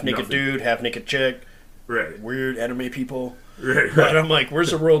 Half naked dude, half naked chick. Right. Weird anime people. Right. But I'm like,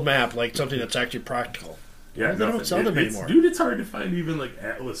 where's the world map? Like something that's actually practical. Yeah, they don't sell them anymore. Dude, it's hard to find even like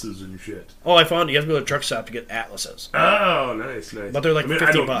atlases and shit. Oh, I found you have to go to a truck stop to get atlases. Oh, nice. But they're like $50.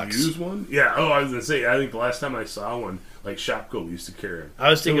 I don't use one. Yeah. Oh, I was gonna say. I think the last time I saw one, like Shopko used to carry them. I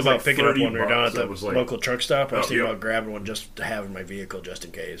was thinking about picking up one when we were down at the like, local truck stop. I was thinking about grabbing one just to have in my vehicle just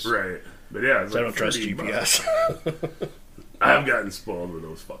in case. Right. But yeah, I don't trust GPS. I've gotten spoiled with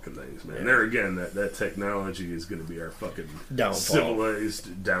those fucking things, man. Yeah. There again, that technology is going to be our fucking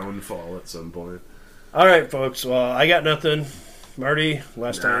civilized downfall at some point. All right, folks. Well, I got nothing. Marty,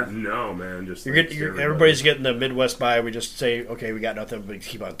 last time. No, man. Just everybody's getting the Midwest by. We just say, okay, we got nothing, but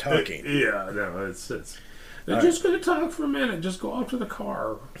keep on talking. Yeah, no, it's. They're just going to talk for a minute. Just go out to the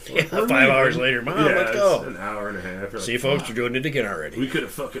car. Yeah, 5 hours later, Mom, let's go. An hour and a half. See, folks, we're doing it again already. We could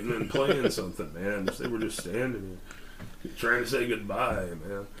have fucking been playing something, man. They were just standing there trying to say goodbye,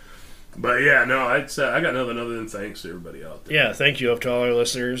 man. But yeah, no, I got nothing other than thanks to everybody out there. Yeah, thank you to all our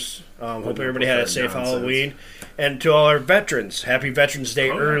listeners. Hope everybody had a safe Halloween. And to all our veterans, happy Veterans Day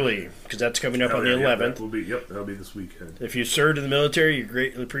early, because that's coming up on the 11th. That'll be this weekend. If you served in the military, you're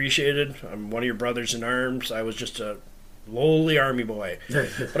greatly appreciated. I'm one of your brothers in arms. I was just a lowly army boy,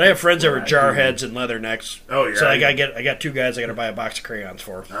 but I have friends that were jarheads and leathernecks. Oh yeah. So I got 2 guys I got to buy a box of crayons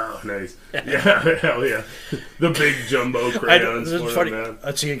for. Oh, nice. Yeah, hell yeah. The big jumbo crayons. It's funny.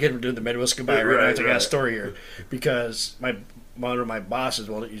 Let's see, again, we're doing the Midwest goodbye right now. I got a story here because one of my bosses,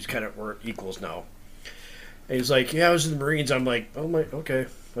 well, he's kind of we're equals now. And he's like, yeah, I was in the Marines. I'm like, oh my, okay.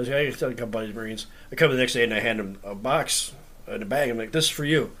 I was like, I got a couple buddies in the Marines. I come the next day and I hand him a box in a bag. I'm like, this is for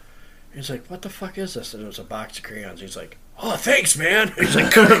you. He's like, what the fuck is this? And it was a box of crayons. He's like, oh, thanks, man. He's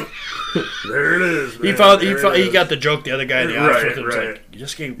like, there it is, man. He got the joke. The other guy in the office with him was like, you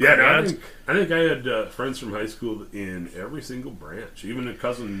just gave crayons? I think I had friends from high school in every single branch, even a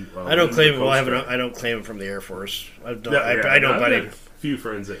cousin. I don't claim him. I don't claim him from the Air Force. I know, buddy. Few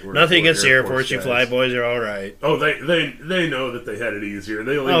friends that were nothing against the Air Force. You fly boys are all right. Oh, they know that they had it easier.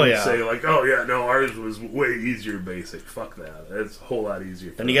 They'll even say like, oh yeah, no, ours was way easier. Basic, fuck that. It's a whole lot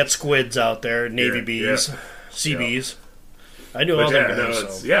easier. And you got squids out there, Navy bees, CBs. I knew all them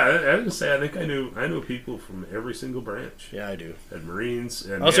guys. I didn't say. I think I knew people from every single branch. Yeah, I do. And Marines.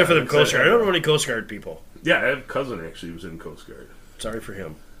 And also for the Coast Guard. I don't know any Coast Guard people. Yeah, I have a cousin actually who was in Coast Guard. Sorry for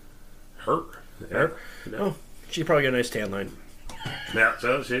him. Her. No. Oh, she probably got a nice tan line. Yeah,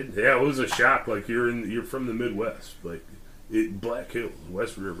 it was a shock. Like you're from the Midwest, like Black Hills,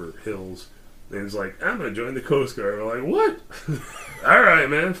 West River Hills, and it's like I'm gonna join the Coast Guard. I'm like, what? All right,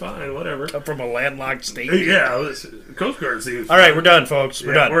 man, fine, whatever. I'm from a landlocked state. Yeah, Coast Guard seems. All right, we're done, folks.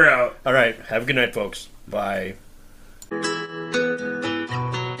 We're done. We're out. All right, have a good night, folks. Bye.